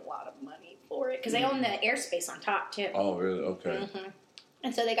got a lot of money for it because they own the airspace on top too. Oh, really? Okay. Mm-hmm.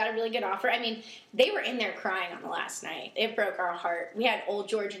 And so they got a really good offer. I mean, they were in there crying on the last night. It broke our heart. We had Old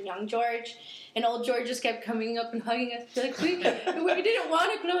George and Young George, and Old George just kept coming up and hugging us. Like, we didn't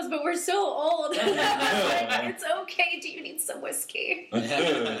want to close, but we're so old. Like, it's okay. Do you need some whiskey?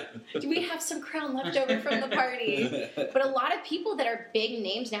 Do we have some Crown left over from the party? But a lot of people that are big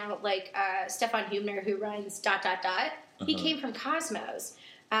names now, like Stefan Hubner, who runs ... He came from Cosmos.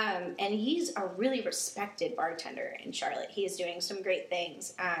 And he's a really respected bartender in Charlotte. He is doing some great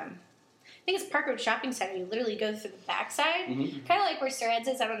things. I think it's Park Road Shopping Center. You literally go through the backside, kind of like where Sir Ed's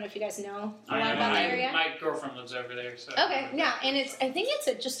is. I don't know if you guys know a lot about the area. My girlfriend lives over there. So. Okay, yeah, and I think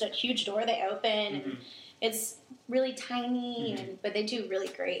it's just a huge door they open. And it's really tiny, but they do really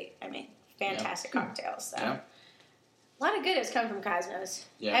great. I mean, fantastic cocktails. So. Yeah. A lot of good has come from Cosmos.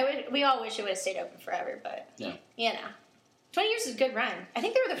 Yeah. We all wish it would have stayed open forever, but you know. 20 years is a good run. I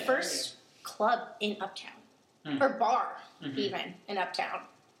think they were the first club in Uptown. Or bar, even, in Uptown,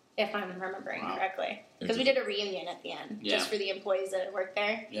 if I'm remembering correctly. Because we did a reunion at the end, just for the employees that had worked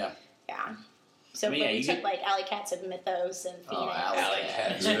there. Yeah. Yeah. So we took like Alley Cats and Mythos and Phoenix. Alley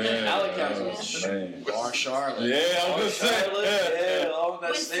Cats. Alley Cats. Bar Charlotte. Yeah, I was gonna say.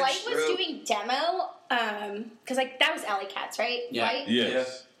 When Flight was doing demo, because like that was Alley Cats, right? Yeah. Flight?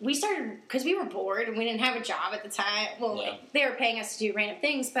 Yes. We started because we were bored and we didn't have a job at the time. Well, like, they were paying us to do random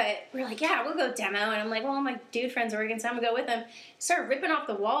things, but we were like, yeah, we'll go demo. And I'm like, well, my dude friends are working, so I'm gonna go with them. Started ripping off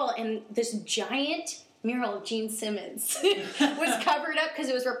the wall, and this giant mural of Gene Simmons was covered up because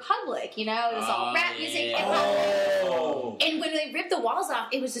it was Republic, you know, it was all rap music. And when they ripped the walls off,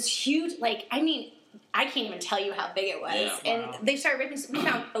 it was this huge, like, I mean, I can't even tell you how big it was. And they started ripping. We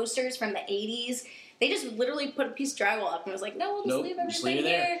found posters from the 80s. They just literally put a piece of drywall up and was like, no, we'll just leave everything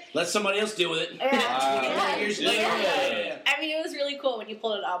here. Let somebody else deal with it. 20 years later. Yeah. I mean, it was really cool when you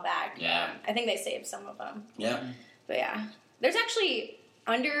pulled it all back. Yeah. I think they saved some of them. Yeah. But yeah. There's actually,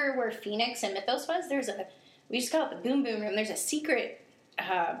 under where Phoenix and Mythos was, we just call it the Boom Boom Room. There's a secret,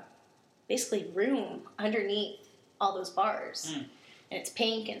 basically, room underneath all those bars. And it's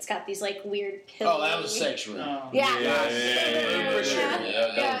pink, and it's got these, like, weird pillows. Oh, that was a sex room. Yeah. For sure.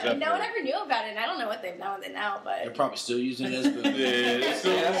 Yeah. No one ever knew about it, and I don't know what they've known now, but... They're probably still using it as boom.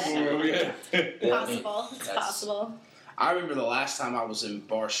 Possible. It's possible. I remember the last time I was in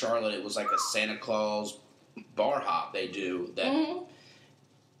Bar Charlotte, it was like a Santa Claus bar hop they do.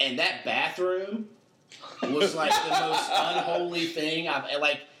 And that bathroom was like the most unholy thing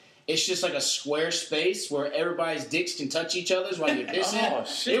it's just like a square space where everybody's dicks can touch each other's while you're pissing. Oh,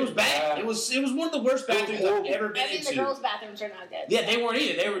 shit. It was bad. It was one of the worst bathrooms I've ever been into. The girls' bathrooms are not good. Yeah, they weren't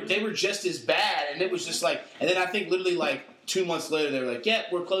either. They were just as bad, and it was just like. And then I think literally like 2 months later, they were like, "Yeah,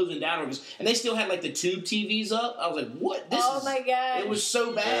 we're closing down." And they still had like the tube TVs up. I was like, "What? My god! It was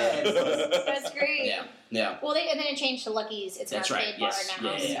so bad." That's great. Yeah. Well, and then it changed to Lucky's. It's an arcade bar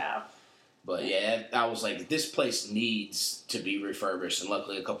now. So. But yeah, I was like, this place needs to be refurbished, and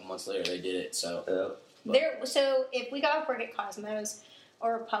luckily a couple months later they did it. So So if we got off work at Cosmos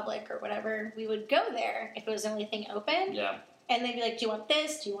or Republic or whatever, we would go there if it was the only thing open. Yeah. And they'd be like, "Do you want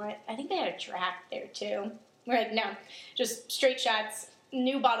this? Do you want?" I think they had a draft there too. We're like, "No, just straight shots,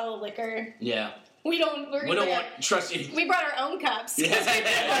 new bottle of liquor." Yeah. We don't want. Trust you. We brought our own cups. Yeah.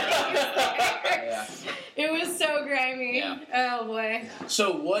 It was so grimy. Yeah. Oh boy.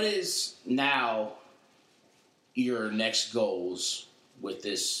 So, what is now your next goals with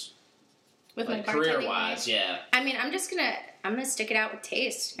this? With my career-wise, yeah. I mean, I'm gonna stick it out with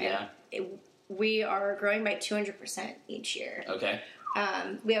taste. Yeah. We are growing by 200% each year. Okay.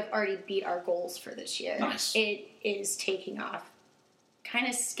 We have already beat our goals for this year. Nice. It is taking off kind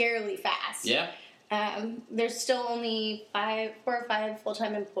of scarily fast. Yeah. There's still only 4 or 5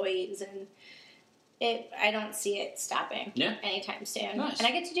 full-time employees, and I don't see it stopping anytime soon. Nice. And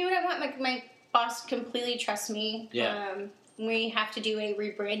I get to do what I want. My boss completely trusts me. Yeah. We have to do a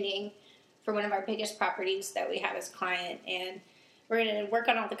rebranding for one of our biggest properties that we have as client, and we're going to work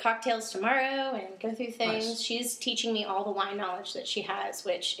on all the cocktails tomorrow and go through things. Nice. She's teaching me all the wine knowledge that she has,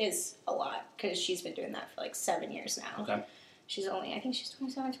 which is a lot because she's been doing that for like 7 years now. Okay. I think she's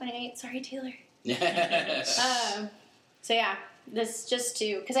 27, 28. Sorry, Taylor. Yes. So yeah, this just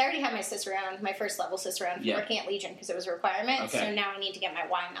because I already had my Cicerone, my first level Cicerone, working at Legion because it was a requirement. Okay. So now I need to get my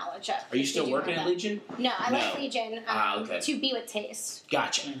wine knowledge up. Are you still working at Legion? No, I left Legion okay. to be with Taste.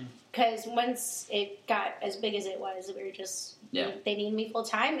 Gotcha. Because once it got as big as it was, we were just they needed me full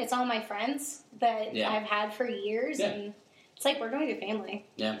time. It's all my friends that I've had for years, and it's like we're going to family.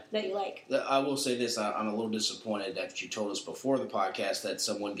 Yeah, that you like. I will say this: I'm a little disappointed that you told us before the podcast that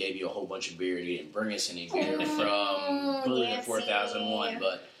someone gave you a whole bunch of beer and you didn't bring us any beer from Brewing 4001.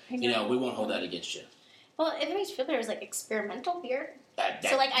 But we won't hold that against you. Well, if it makes you feel better, it's like experimental beer.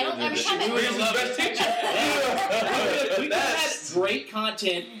 So like I don't every time we could have great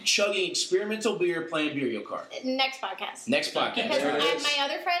content chugging experimental beer playing Burial Card. Next podcast. Because my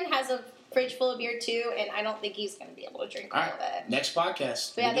other friend has a fridge full of beer too, and I don't think he's going to be able to drink all of it. Next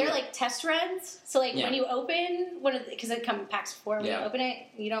podcast. But they're like test runs. So like when you open because it comes in packs of 4, when you open it,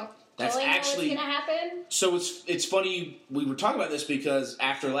 you don't totally know what's going to happen. So it's funny we were talking about this because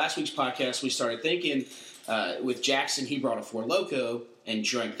after last week's podcast, we started thinking with Jackson, he brought a 4 Loko and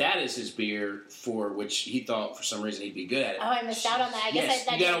drank that as his beer, for which he thought for some reason he'd be good at it. Oh, I missed out on that. I guess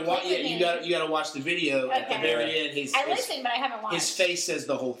you gotta watch the video at the very end. I listened, but I haven't watched. His face says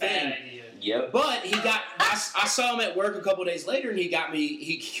the whole thing. Yep. But I saw him at work a couple days later, and he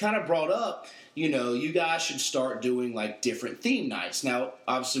kind of brought up, you guys should start doing like different theme nights. Now,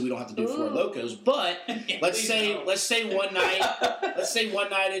 obviously, we don't have to do 4 Locos, but let's say one night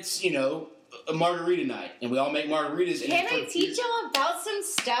it's a margarita night, and we all make margaritas. Can I teach y'all about some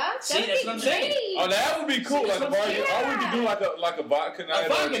stuff? See, that's what I'm saying. Oh, that would be cool. Like a margarita. Or we could do like a vodka night. A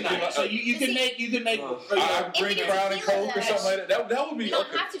vodka night. So you can make. I bring Crown and Coke or something like that. That would be. We don't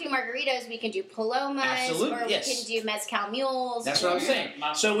have to do margaritas. We can do palomas. Absolutely, or we can do mezcal mules. That's what I'm saying.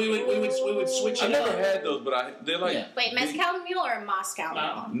 So we would switch it up. I never had those, but they're like. Wait, mezcal mule or Moscow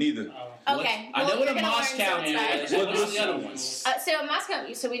mule? Neither. Okay. I know what a Moscow mule is. What's the other ones? So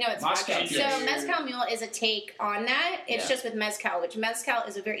Moscow, so we know it's Moscow. vodka. So mezcal mule is a take on that. It's just with mezcal, which mezcal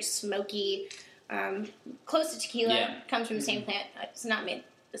is a very smoky, close to tequila. Yeah. Comes from the same plant. It's not made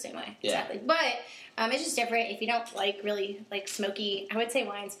the same way exactly, but it's just different. If you don't really like smoky, I would say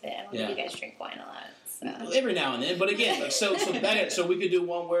wine's fit. I don't think you guys drink wine a lot. So. Every now and then, but again, so we could do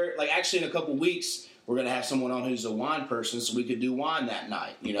one where, like, actually in a couple weeks. We're going to have someone on who's a wine person, so we could do wine that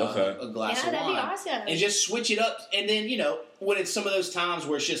night, a glass of wine. That'd be awesome. And just switch it up. And then, when it's some of those times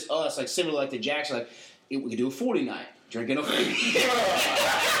where it's just us, like similar like the Jackson, like, we could do a 40 night. Drinking a 40.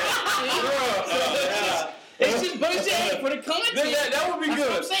 It's just bullshit for the content. That would be good. That's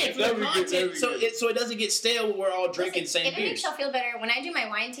what I'm saying, for the content. So it doesn't get stale when we're all drinking same beers. If it makes y'all feel better, when I do my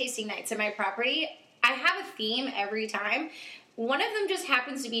wine tasting nights at my property, I have a theme every time. One of them just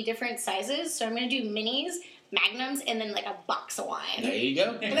happens to be different sizes, so I'm going to do minis, magnums, and then like a box of wine. There you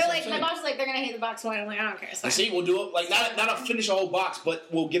go. And they're like, my boss is like, they're going to hate the box of wine. I'm like, I don't care. And see, we'll do it like not finish a whole box, but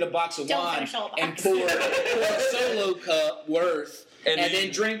we'll get a box of wine and pour a solo cup worth. And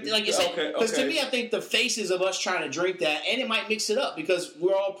then drink, like you said, because to me, I think the faces of us trying to drink that, and it might mix it up because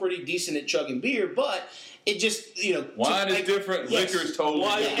we're all pretty decent at chugging beer, but it just, wine is different, liquor is totally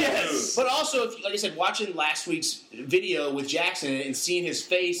different. Yes. But also, like I said, watching last week's video with Jackson and seeing his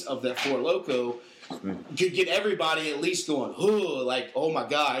face of that Four Loko could get everybody at least going, oh my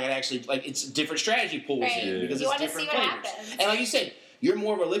God, I actually, like, it's different strategy pools here because it's different flavors. And like you said, you're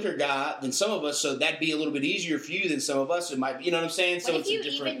more of a liquor guy than some of us, so that'd be a little bit easier for you than some of us. It might be, you know what I'm saying? So what if you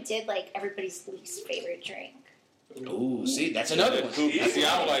even did, like, everybody's least favorite drink? Ooh, see, that's another one. See,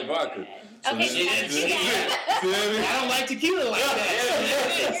 I don't like vodka. So I don't like tequila like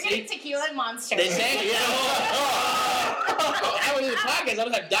that. You're getting tequila and Monster. They say, I was in the podcast. I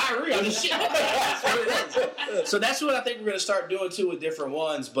was like diarrhea. I was just shit. So that's what I think we're going to start doing too with different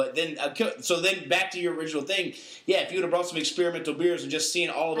ones. But then, then back to your original thing. Yeah, if you would have brought some experimental beers and just seeing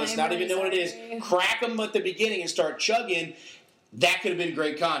all of us not even know what it is, crack them at the beginning and start chugging, that could have been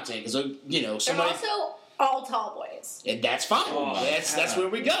great content. Because somebody. They're also all tall boys. And that's fine. That's where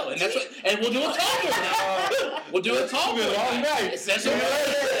we go. And we'll do a tall boy now. We'll do a tall boy long night. That's what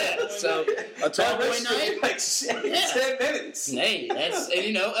we're doing. So a tall boy night, like 10 minutes. Hey, and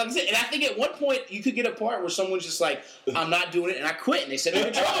I think at one point you could get a part where someone's just like, I'm not doing it, and I quit, and they said they were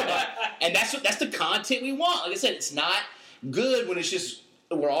trying it. And that's the content we want. Like I said, it's not good when it's just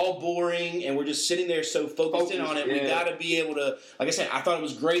we're all boring and we're just sitting there so focused in on it. Yeah. We got to be able to, like I said, I thought it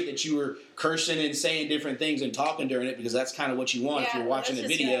was great that you were cursing and saying different things and talking during it because that's kind of what you want. If you're watching the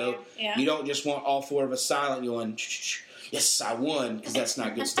video, you don't just want all four of us silent going, yes, I won, because that's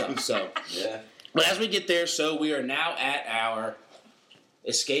not good stuff. So, but as we get there, so we are now at our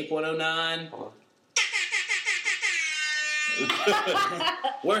Escape 109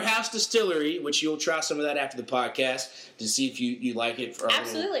 Warehouse Distillery, which you'll try some of that after the podcast to see if you like it for our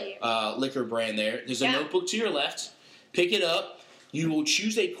little, liquor brand there. There's a notebook to your left. Pick it up. You will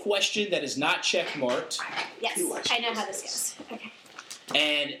choose a question that is not checkmarked. Yes, I know how this goes. Okay.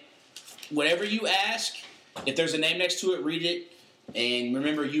 And whatever you ask, if there's a name next to it, read it. And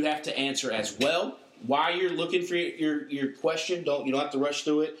remember, you have to answer as well. While you're looking for your question, you don't have to rush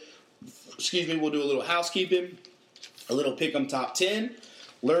through it. Excuse me, we'll do a little housekeeping. A little pick'em top 10.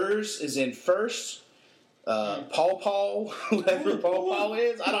 Lurs is in first. Paw, whoever Paw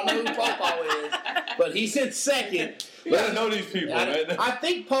is. I don't know who Paw is, but he's in second. You gotta know these people, man. I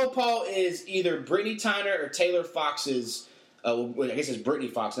think Paw is either Brittany Tyner or Taylor Fox's. I guess it's Brittany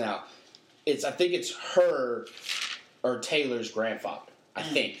Fox now. I think it's her or Taylor's grandfather. I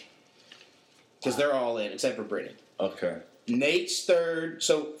think. Because they're all in, except for Brittany. Okay. Nate's third.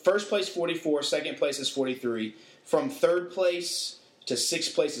 So first place 44, second place is 43. From third place to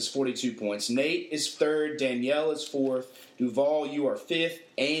sixth place is 42 points. Nate is third. Danielle is fourth. Duvall, you are fifth.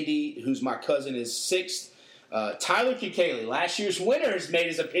 Andy, who's my cousin, is sixth. Tyler Kikali, last year's winner, has made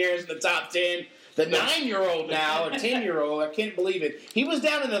his appearance in the top 10. The 9-year-old now, or 10-year-old, I can't believe it. He was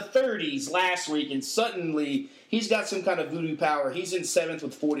down in the 30s last week, and suddenly he's got some kind of voodoo power. He's in 7th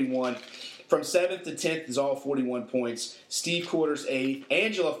with 41. From 7th to 10th is all 41 points. Steve Quarters 8th.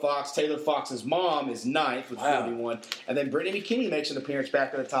 Angela Fox, Taylor Fox's mom, is 9th with 41. And then Brittany McKinney makes an appearance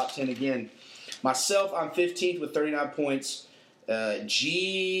back in the top 10 again. Myself, I'm 15th with 39 points.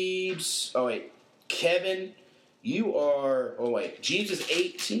 Jeebs. Oh, wait. Kevin, you are... Oh, wait. Jeebs is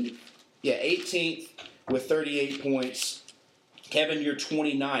 18th? Yeah, 18th with 38 points. Kevin, you're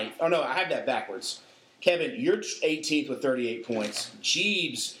 29th. Oh, no, I have that backwards. Kevin, you're 18th with 38 points.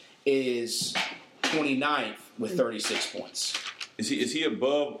 Jeebs is 29th with 36 points. Is he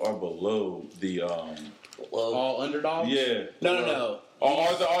above or below the all underdogs? Yeah. No.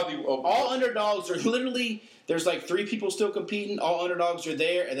 All underdogs are literally, there's like 3 people still competing. All underdogs are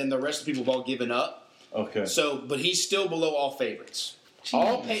there, and then the rest of the people have all given up. Okay. So, but he's still below all favorites.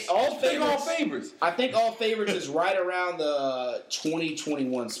 All favorites. I think all favorites is right around the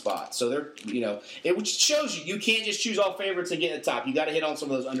 2021 spot. So they're, it shows you can't just choose all favorites and get at the top. You got to hit on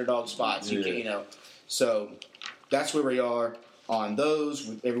some of those underdog spots. You can, So that's where we are on those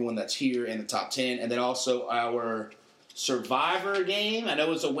with everyone that's here in the top 10, and then also our Survivor game. I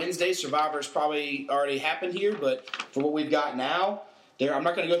know it's a Wednesday. Survivor's probably already happened here, but for what we've got now, I'm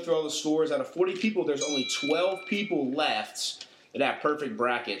not going to go through all the scores. Out of 40 people, there's only 12 people left that have perfect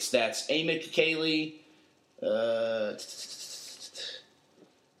brackets. That's Amy, Kaylee,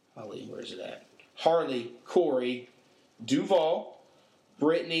 Holly, where's it at? Harley, Corey, Duvall,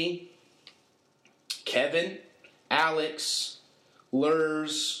 Brittany, Kevin, Alex,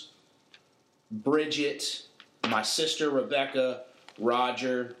 Lurs, Bridget, my sister Rebecca,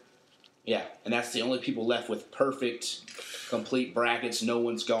 Roger. Yeah, and that's the only people left with perfect, complete brackets. No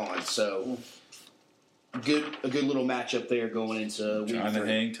one's gone. So a good little matchup there going into week 3. Trying to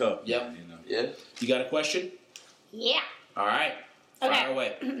hang tough. Yep. Yeah. You got a question? Yeah. All right. Fire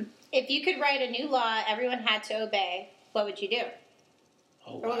away. If you could write a new law everyone had to obey, what would you do?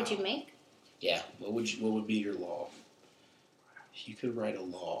 Oh, or what would you make? Yeah. What would be your law? If you could write a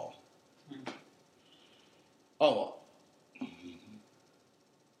law. Oh.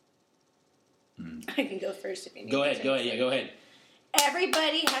 I can go first if you need Go ahead. Yeah, go ahead.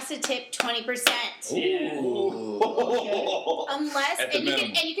 Everybody has to tip 20%. Ooh. Unless, and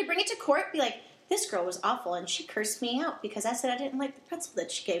you could bring it to court, be like, this girl was awful, and she cursed me out because I said I didn't like the principal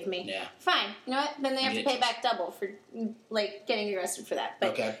that she gave me. Yeah. Fine. You know what? Then they have to pay back double for, getting arrested for that.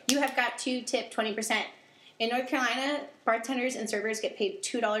 But you have got to tip 20%. In North Carolina, bartenders and servers get paid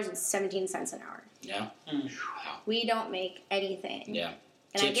 $2.17 an hour. Yeah. We don't make anything. Yeah.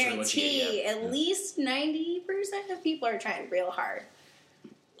 And I guarantee at least 90% of people are trying real hard.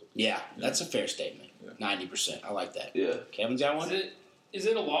 Yeah, that's a fair statement. 90%. I like that. Yeah. Kevin's got one? Is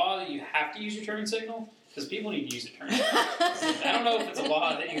it a law that you have to use your turn signal? Because people need to use their turn signal. I don't know if it's a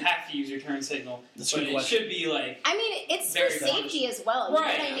law that you have to use your turn signal. That's but it should be like... I mean, it's for safety as well. You know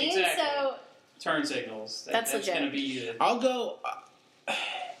what I mean? Exactly. So turn signals. That's legit. Going to be... I'll go...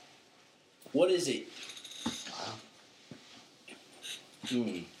 what is it?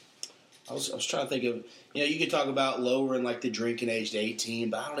 I was trying to think of, you could talk about lowering like the drinking age to 18,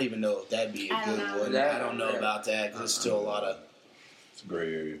 but I don't even know if that'd be a good one. I don't know about that because it's still a lot of. It's a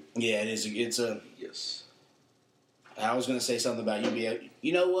gray area. Yeah, it is. It's a. Yes. I was going to say something about you being.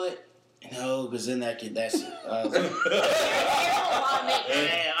 You know what? No, because then that's. You're a terrible lawmaker.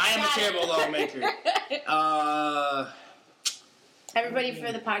 Yeah, I am a terrible lawmaker. Everybody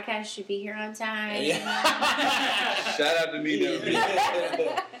for the podcast should be here on time. Yeah. Shout out to me now.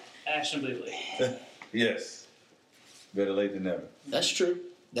 Fashionably late. Yes. Better late than never. That's true.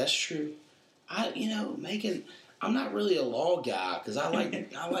 I'm not really a law guy because I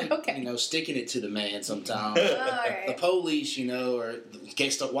like sticking it to the man sometimes. Right. The police, or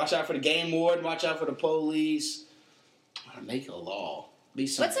watch out for the game warden, watch out for the police. I want to make a law.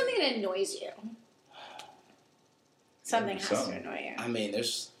 What's something that annoys you? Something has to annoy you. I mean,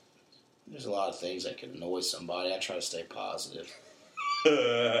 there's a lot of things that can annoy somebody. I try to stay positive.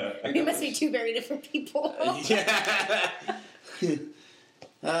 We must be two very different people. Yeah.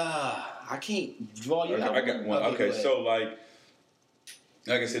 I can't draw you out. I got one. Okay, so like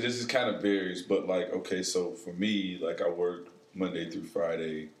I said, this is kind of varies, but so for me, I work Monday through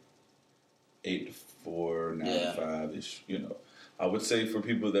Friday, 8 to 4, 9 to 5 ish. I would say for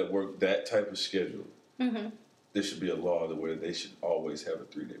people that work that type of schedule, there should be a law where they should always have a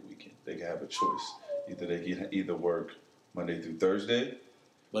 3-day weekend. They can have a choice. They can work Monday through Thursday.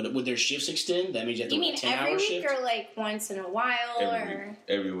 But would their shifts extend? That means you have to work a 10-hour shift? You mean every week or once in a while?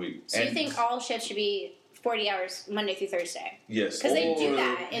 Every week. So you think all shifts should be 40 hours Monday through Thursday? Yes. Because they do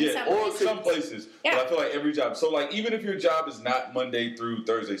that in some places. Or some places. Yeah. But I feel like every job. So even if your job is not Monday through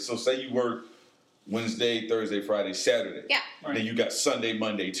Thursday, so say you work Wednesday, Thursday, Friday, Saturday. Yeah. Right. Then you got Sunday,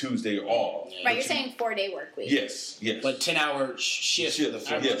 Monday, Tuesday off. Yeah. Right, you're saying 4-day work week. Yes. But 10-hour shifts for the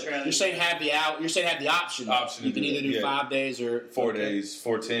 4 days. You're saying have the option. You can either do 5 days or 4 days,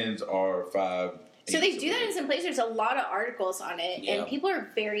 4 10s or 5 So they do that in some places. There's a lot of articles on it, and people are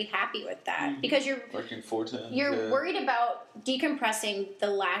very happy with that because you're working 4 times. You're worried about decompressing the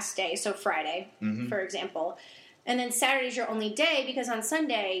last day, so Friday, for example. And then Saturday's your only day because on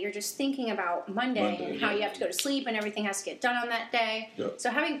Sunday you're just thinking about Monday and how you have to go to sleep and everything has to get done on that day. Yep.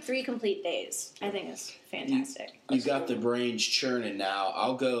 So having 3 complete days, I think, is fantastic. You got the brains churning now.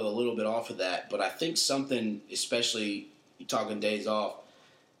 I'll go a little bit off of that, but I think something, especially you talking days off,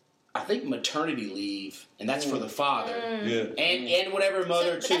 I think maternity leave, and that's for the father, and whatever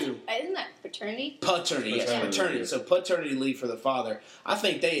mother too. Isn't that paternity? Paternity, yes, paternity. So paternity leave for the father. I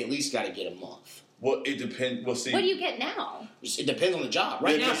think they at least got to get a month. Well, it depends. Well, see, what do you get now? It depends on the job.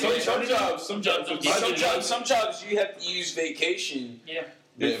 Right now, some jobs, you have to use vacation. Yeah.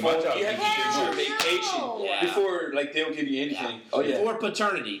 Before, you have to use your vacation before, like, they don't give you anything. Yeah. Oh yeah. Before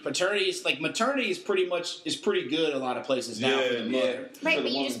paternity is like maternity is pretty good. A lot lot of places now for the mother. Right,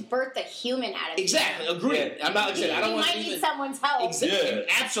 but you just birth the human out of you. Exactly. Agreed. I'm not saying I don't want to need someone's help. Exactly. You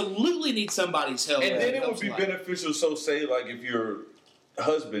absolutely need somebody's help. And then it would be beneficial. So say like if you're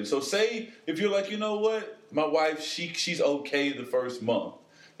husband. So say if you're like, you know what, my wife, she's okay the first month,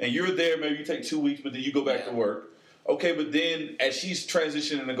 and you're there. Maybe you take 2 weeks, but then you go back to work. Okay, but then as she's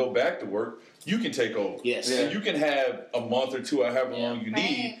transitioning to go back to work, you can take over. Yes. So you can have a month or two, or however long you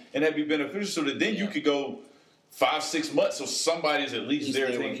need, and that'd be beneficial. So that then you could go 5-6 months, so somebody's at least there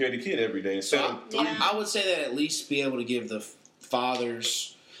taking care of the kid every day. So I would say that at least be able to give the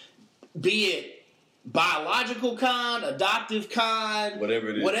fathers, be it biological kind, adoptive kind, whatever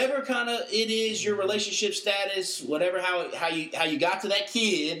it is, whatever kind of it is, your relationship status, whatever how you got to that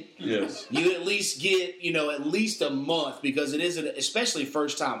kid, yes, you at least get at least a month, because it is especially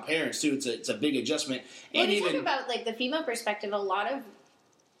first time parents too. It's a big adjustment. Well, and even talk about like the female perspective, a lot of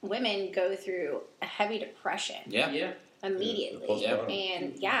women go through a heavy depression. Yeah. Immediately.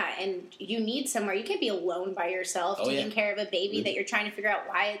 And you need somewhere. You can't be alone by yourself taking care of a baby that you're trying to figure out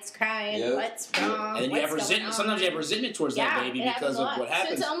why it's crying, what's wrong. And then you have resentment. Sometimes you have resentment towards that baby because of what happened.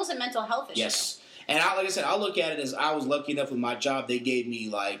 So it's almost a mental health issue. Yes. And like I said, I look at it as I was lucky enough with my job, they gave me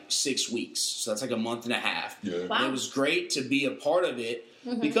like 6 weeks. So that's like a month and a half. Yeah. Wow. And it was great to be a part of it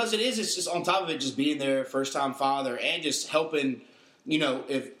because it's just on top of it, just being there, first time father, and just helping, be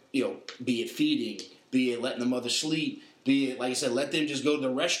it feeding, be it letting the mother sleep, be it, like I said, let them just go to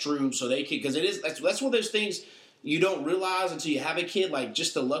the restroom so they can, because that's one of those things you don't realize until you have a kid, like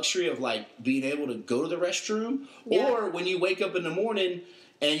just the luxury of like being able to go to the restroom, or when you wake up in the morning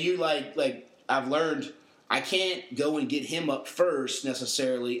and you like I've learned I can't go and get him up first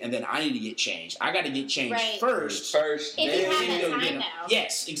necessarily, and then I need to get changed. I got to get changed first. If you have that time now.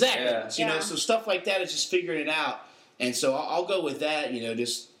 Yes, exactly. So, so stuff like that is just figuring it out, and so I'll go with that.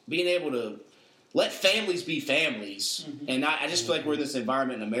 Just being able to let families be families, and I just feel like we're in this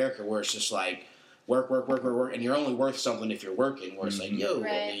environment in America where it's just like work, and you're only worth something if you're working. Where it's like,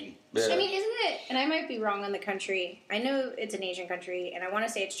 isn't it? And I might be wrong on the country. I know it's an Asian country, and I want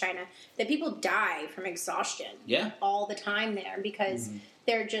to say it's China. That people die from exhaustion, all the time there because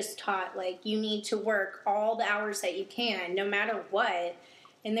they're just taught like you need to work all the hours that you can, no matter what.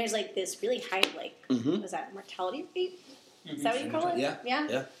 And there's like this really high was that mortality rate? Is that what you call it? Yeah.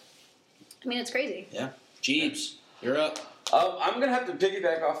 I mean, it's crazy. Yeah. Jeebs, you're up. I'm going to have to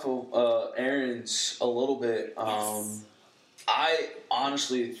piggyback off of Erin's a little bit. I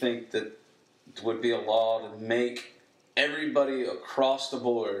honestly think that it would be a law to make everybody across the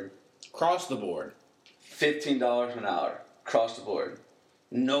board $15 an hour across the board.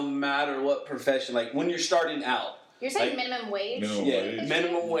 No matter what profession. Like, when you're starting out. You're saying minimum wage?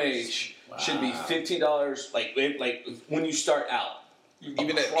 Minimum wage should be $15, like when you start out.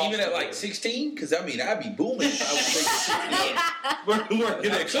 Even at like 16, because I mean I'd be booming if I was taking 16. We're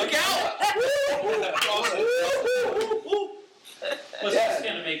gonna cook out. Well, it's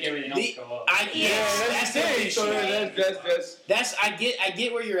gonna make everything else go up. I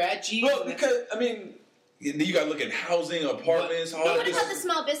get where you're at, G. Well, because I mean, you got to look at housing, apartments. But what about the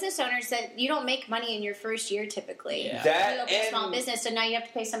small business owners that you don't make money in your first year typically? Yeah. That you open a small business, so now you have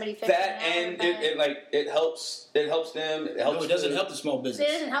to pay somebody $50 that, and it helps them. It helps. No, it doesn't help the small business.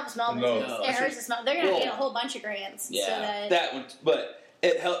 It doesn't help the small business. No. It hurts the small. They're gonna get a whole bunch of grants. Yeah, so that one. But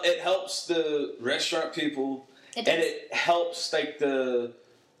it helps the restaurant people, and it helps like the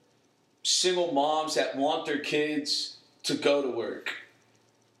single moms that want their kids to go to work.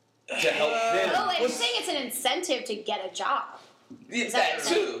 To help them. Oh, and you're saying it's an incentive to get a job. That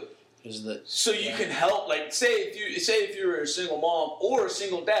too. So you can help, like, say if you're a single mom or a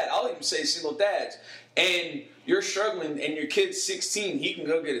single dad, I'll even say single dads, and you're struggling and your kid's 16, he can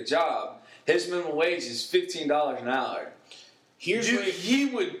go get a job. His minimum wage is $15 an hour. Here's where he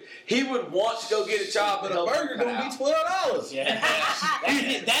would want to go get a job, but a burger gonna be $12. Yeah,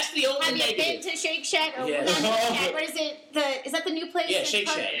 that's the only negative. Have you been to Shake Shack? Or Yeah. what is it? Is that the new place? Yeah, Shake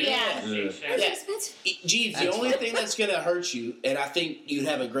Shack. Yeah. Jeebs, the only thing that's going to hurt you, and I think you'd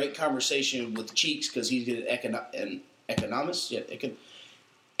have a great conversation with Cheeks because he's an economist. Yeah,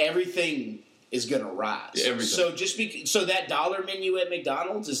 everything is going to rise. Yeah, everything. So so that dollar menu at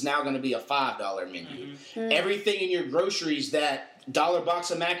McDonald's is now going to be a $5 menu. Mm-hmm. Everything in your groceries, that dollar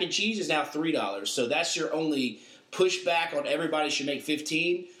box of mac and cheese is now $3. So that's your only pushback on everybody should make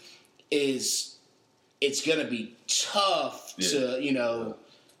 15. Is it's going to be tough to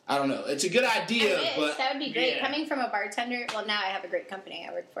I don't know. It's a good idea, but that would be great coming from a bartender. Well, now I have a great company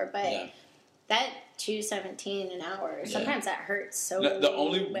I work for, but that $2.17 an hour sometimes that hurts so. The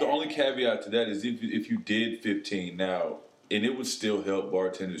only caveat to that is if you did 15 now, and it would still help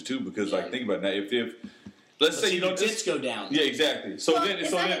bartenders too, because like think about that if let's say you don't tips go down. Yeah, exactly. So then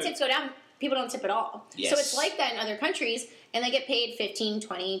it's not that tips go down. People don't tip at all. Yes. So it's like that in other countries, and they get paid 15,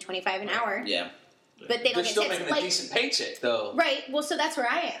 20, 25 an hour. Yeah. But they don't They're get still tips. making a decent paycheck, though. Right. Well, so that's where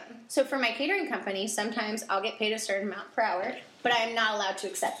I am. So for my catering company, sometimes I'll get paid a certain amount per hour, but I am not allowed to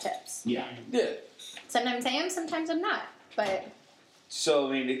accept tips. Yeah. Yeah. Sometimes I am, sometimes I'm not. But so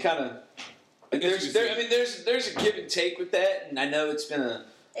I mean, it kind of there's a give and take with that, and I know it's been an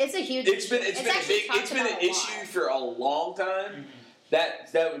issue for a long time. Mm-hmm.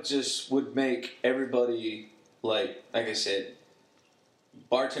 That would make everybody like I said.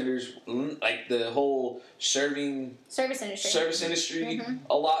 Bartenders, like the whole service industry,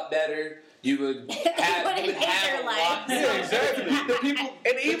 a lot better. You would have a lot. Yeah, exactly. The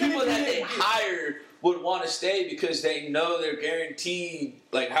people that they hire would want to stay because they know they're guaranteed.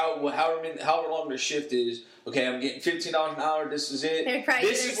 Like however long their shift is. Okay, I'm getting $15 an hour. This is it.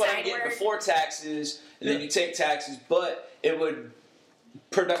 This is what I'm getting before taxes, and then you take taxes. But it would.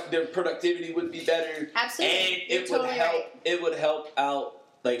 Their productivity would be better. Absolutely, and it would help. Right. It would help out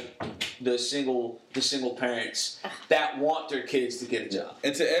like the single parents that want their kids to get a job.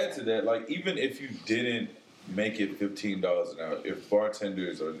 And to add to that, like even if you didn't make it $15 an hour, if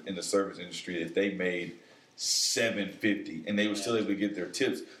bartenders or in the service industry, if they made $7.50 and they were still able to get their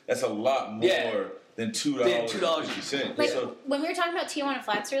tips, that's a lot more than $2.50. Like when we were talking about Tijuana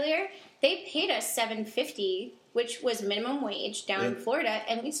Flats earlier, they paid us $7.50. Which was minimum wage down in Florida,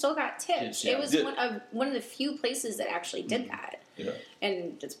 and we still got tips. It was one of the few places that actually did that,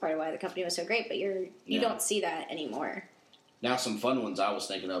 and that's part of why the company was so great. But you don't see that anymore. Now, some fun ones I was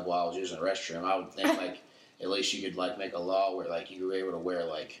thinking of while I was using the restroom. I would think like at least you could like make a law where like you were able to wear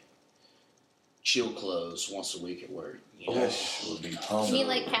like chill clothes once a week at work. You know? Would be you mean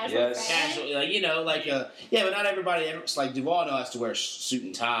like casual? Casual, like but not everybody. It's like Duvall has to wear a suit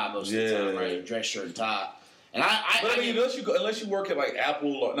and tie most of the time, right? Dress shirt and tie. And unless you work at like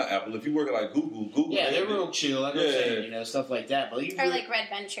Apple or not Apple, if you work at like Google, they're real chill. Like I'm saying, stuff like that. But or like Red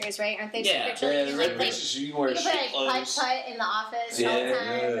Ventures, right? Aren't they super chill? Yeah, Red Ventures. You can wear street clothes. Putt in the office all the time.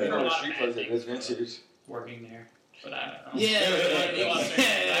 There are a lot of street clothes at Red Ventures working there, but I don't know.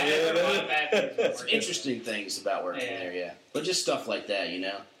 It's interesting things about working there. But just stuff like that,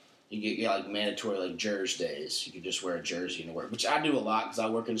 You get like mandatory like jersey days. You can just wear a jersey to work, which I do a lot because I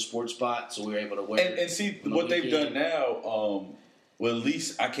work in a sports spot, so we're able to wear. And see what they've done now. Well, at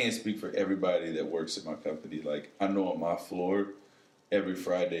least I can't speak for everybody that works at my company. Like I know on my floor, every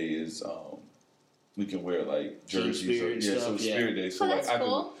Friday is we can wear like jerseys. Spirit Day. So that's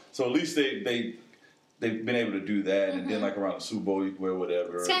cool. So at least they've been able to do that, and then like around the Super Bowl, you can wear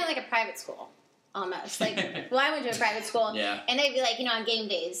whatever. It's kind of like a private school. Almost like, I went to a private school, and they'd be like, on game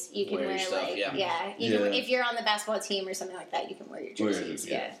days you can wear stuff, if you're on the basketball team or something like that, you can wear your jerseys.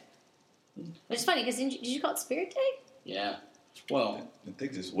 Which is funny because did you call it Spirit Day? Yeah. Well, I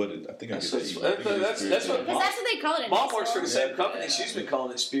think that's what it. I think that's that's what they call it. Mom works for the same company. She's been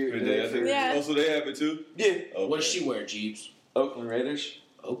calling it Spirit Day. Yeah. Oh, so they have it too. Yeah. Okay. What does she wear, Jeebs? Oakland Raiders.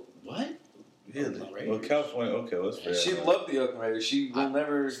 Oh, what? Really? Well, California. Okay, that's fair. She loved the Oakland Raiders. She will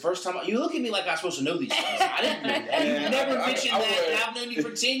never. First time you look at me like I'm supposed to know these things. I didn't know that. You never mentioned that, and I've known you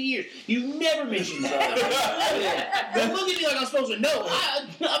for 10 years. You never mentioned that. Don't look at me like I'm supposed to know.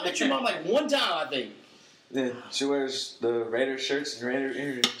 I met your mom like one time, I think. Yeah, she wears the Raiders shirts and Raiders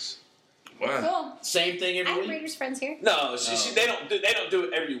earrings. Wow. Cool. Same thing every week. I have Raiders friends here. No, they don't do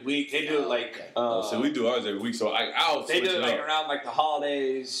it every week. They do it like. So we do ours every week. So I'll. They do it like around like the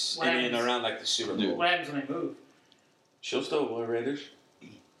holidays and around like the Super Bowl. What happens when they move? She'll still wear Raiders.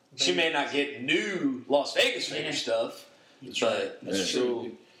 She may not get new Las Vegas Raiders stuff, but she'll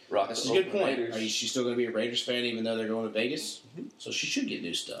rock. That's a good point. Is she still going to be a Raiders fan even though they're going to Vegas? Mm-hmm. So she should get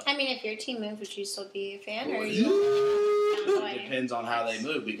new stuff. I mean, if your team moved, would you still be a fan? Or are you? It depends on how they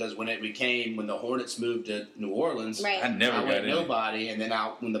move, because when the Hornets moved to New Orleans, right. I never got nobody, and then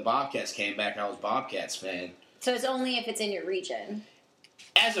when the Bobcats came back, I was Bobcats fan. So it's only if it's in your region.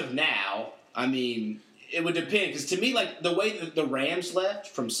 As of now, I mean, it would depend, because to me, like the way that the Rams left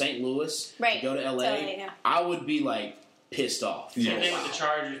from St. Louis to go to LA, I would be like pissed off. Yeah, they with the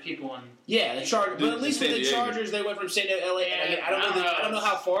Chargers, people in. Yeah, the Chargers. But at least with the Chargers, they went from San Diego to LA. Yeah, I don't know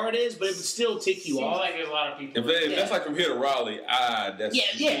how far it is, but it would still tick you off. Like there's a lot of people. If that's like from here to Raleigh, that's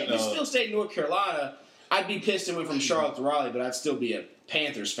If you still stayed in North Carolina, I'd be pissed it went from Charlotte to Raleigh, but I'd still be a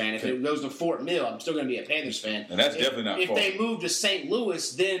Panthers fan. If it goes to Fort Mill, I'm still going to be a Panthers fan. And that's definitely not. If they move to St.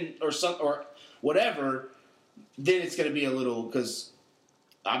 Louis, then or whatever, then it's going to be a little, because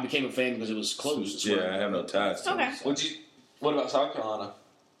I became a fan because it was close. Yeah, I have no ties to it. So. What about South Carolina?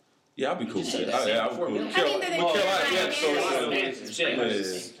 Yeah, I'll be cool with it. Yeah, I'll be cool. Like,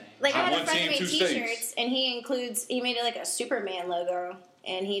 I had a friend who made two T-shirts, states. and he made it like a Superman logo,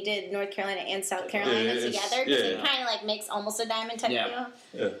 and he did North Carolina and South Carolina together, because it kind of like makes almost a diamond type deal.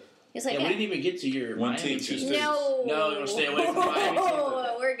 Yeah. He's like, we didn't even get to your one Miami team, 2 states. No, you want to stay away from Miami?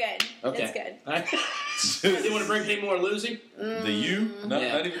 We're good. Okay. It's good. You want to bring any more losing? The U? Not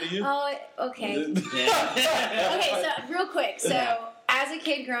even the U? Oh, okay. Yeah. Okay, so real quick. So, as a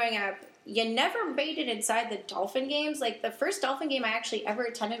kid growing up, you never made it inside the Dolphin games. Like, the first Dolphin game I actually ever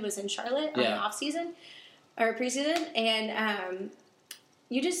attended was in Charlotte on the off-season, or preseason, and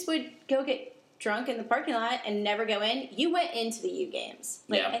you just would go get drunk in the parking lot and never go in. You went into the U games.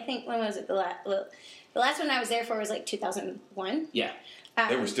 Like, I think, when was it? The last one I was there for was like 2001. Yeah.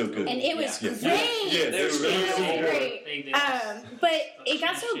 They were still good. And it was great. Yeah, they were really great. But it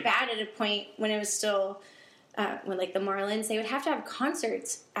got so bad at a point when it was still, when like the Marlins, they would have to have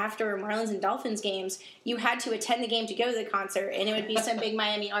concerts after Marlins and Dolphins games. You had to attend the game to go to the concert, and it would be some big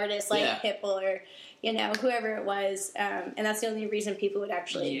Miami artist like Pitbull or whoever it was, and that's the only reason people would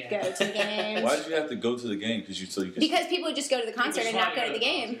actually go to the games. Why did you have to go to the game? Because people would just go to the concert and not go to the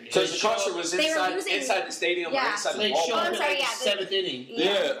game. Because the concert was inside the stadium or inside the ballpark. Show up in the seventh inning.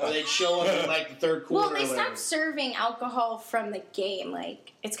 Or they'd show up in like the third quarter. Well, they stopped serving alcohol from the game.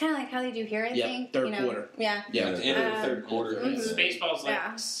 Like, it's kind of like how they do here, I think. Third quarter. Yeah. At the end of the third quarter. Baseball's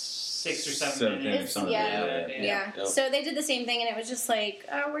like 6 or 7 minutes. So they did the same thing, and it was just like,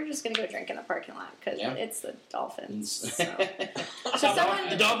 we're just going to go drink in the parking lot because it's the Dolphins. So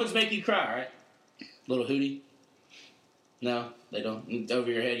The Dolphins make you cry, right? Little hootie? No, they don't.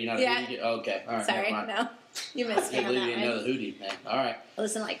 Over your head, you're not a hootie? Oh, okay. All right. Sorry, no. You missed me on that one. You didn't know the hootie, man. All right. I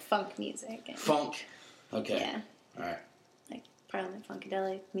listen to like funk music. Funk? Okay. Yeah. All right. Like Parliament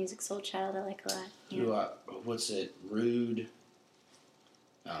Funkadelic, Music Soul Child, I like a lot. Yeah. What's it? Rude?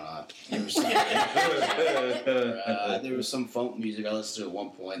 There was some funk music I listened to at one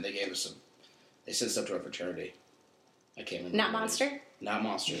point. They gave us they sent stuff to our fraternity. I can't remember. Not Monster? Not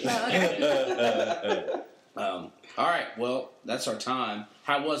Monster. Oh, okay. All right, well, that's our time.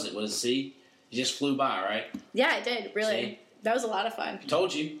 How was it? Was it C? You just flew by, right? Yeah, I did, really. See? That was a lot of fun.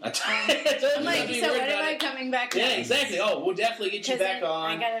 Told you. I'm like, so when am I coming back next? Yeah, exactly. Oh, we'll definitely get you back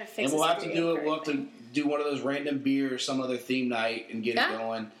on. I gotta fix and we'll have to do it. We'll have to do one of those random beer or some other theme night and get it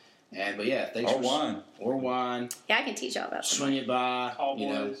going. But thanks or wine. Yeah, I can teach y'all about that. Swing it by.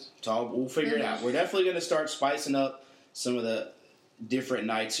 We'll figure it out. We're definitely going to start spicing up some of the different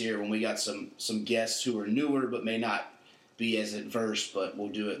nights here when we got some guests who are newer but may not be as adverse, but we'll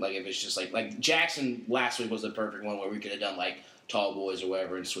do it like if it's just like Jackson last week was the perfect one where we could have done like Tall Boys or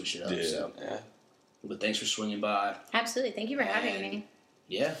whatever and switch it up. But thanks for swinging by. Absolutely. Thank you for having me.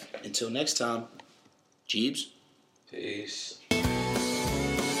 Yeah. Until next time, Jeebs. Peace.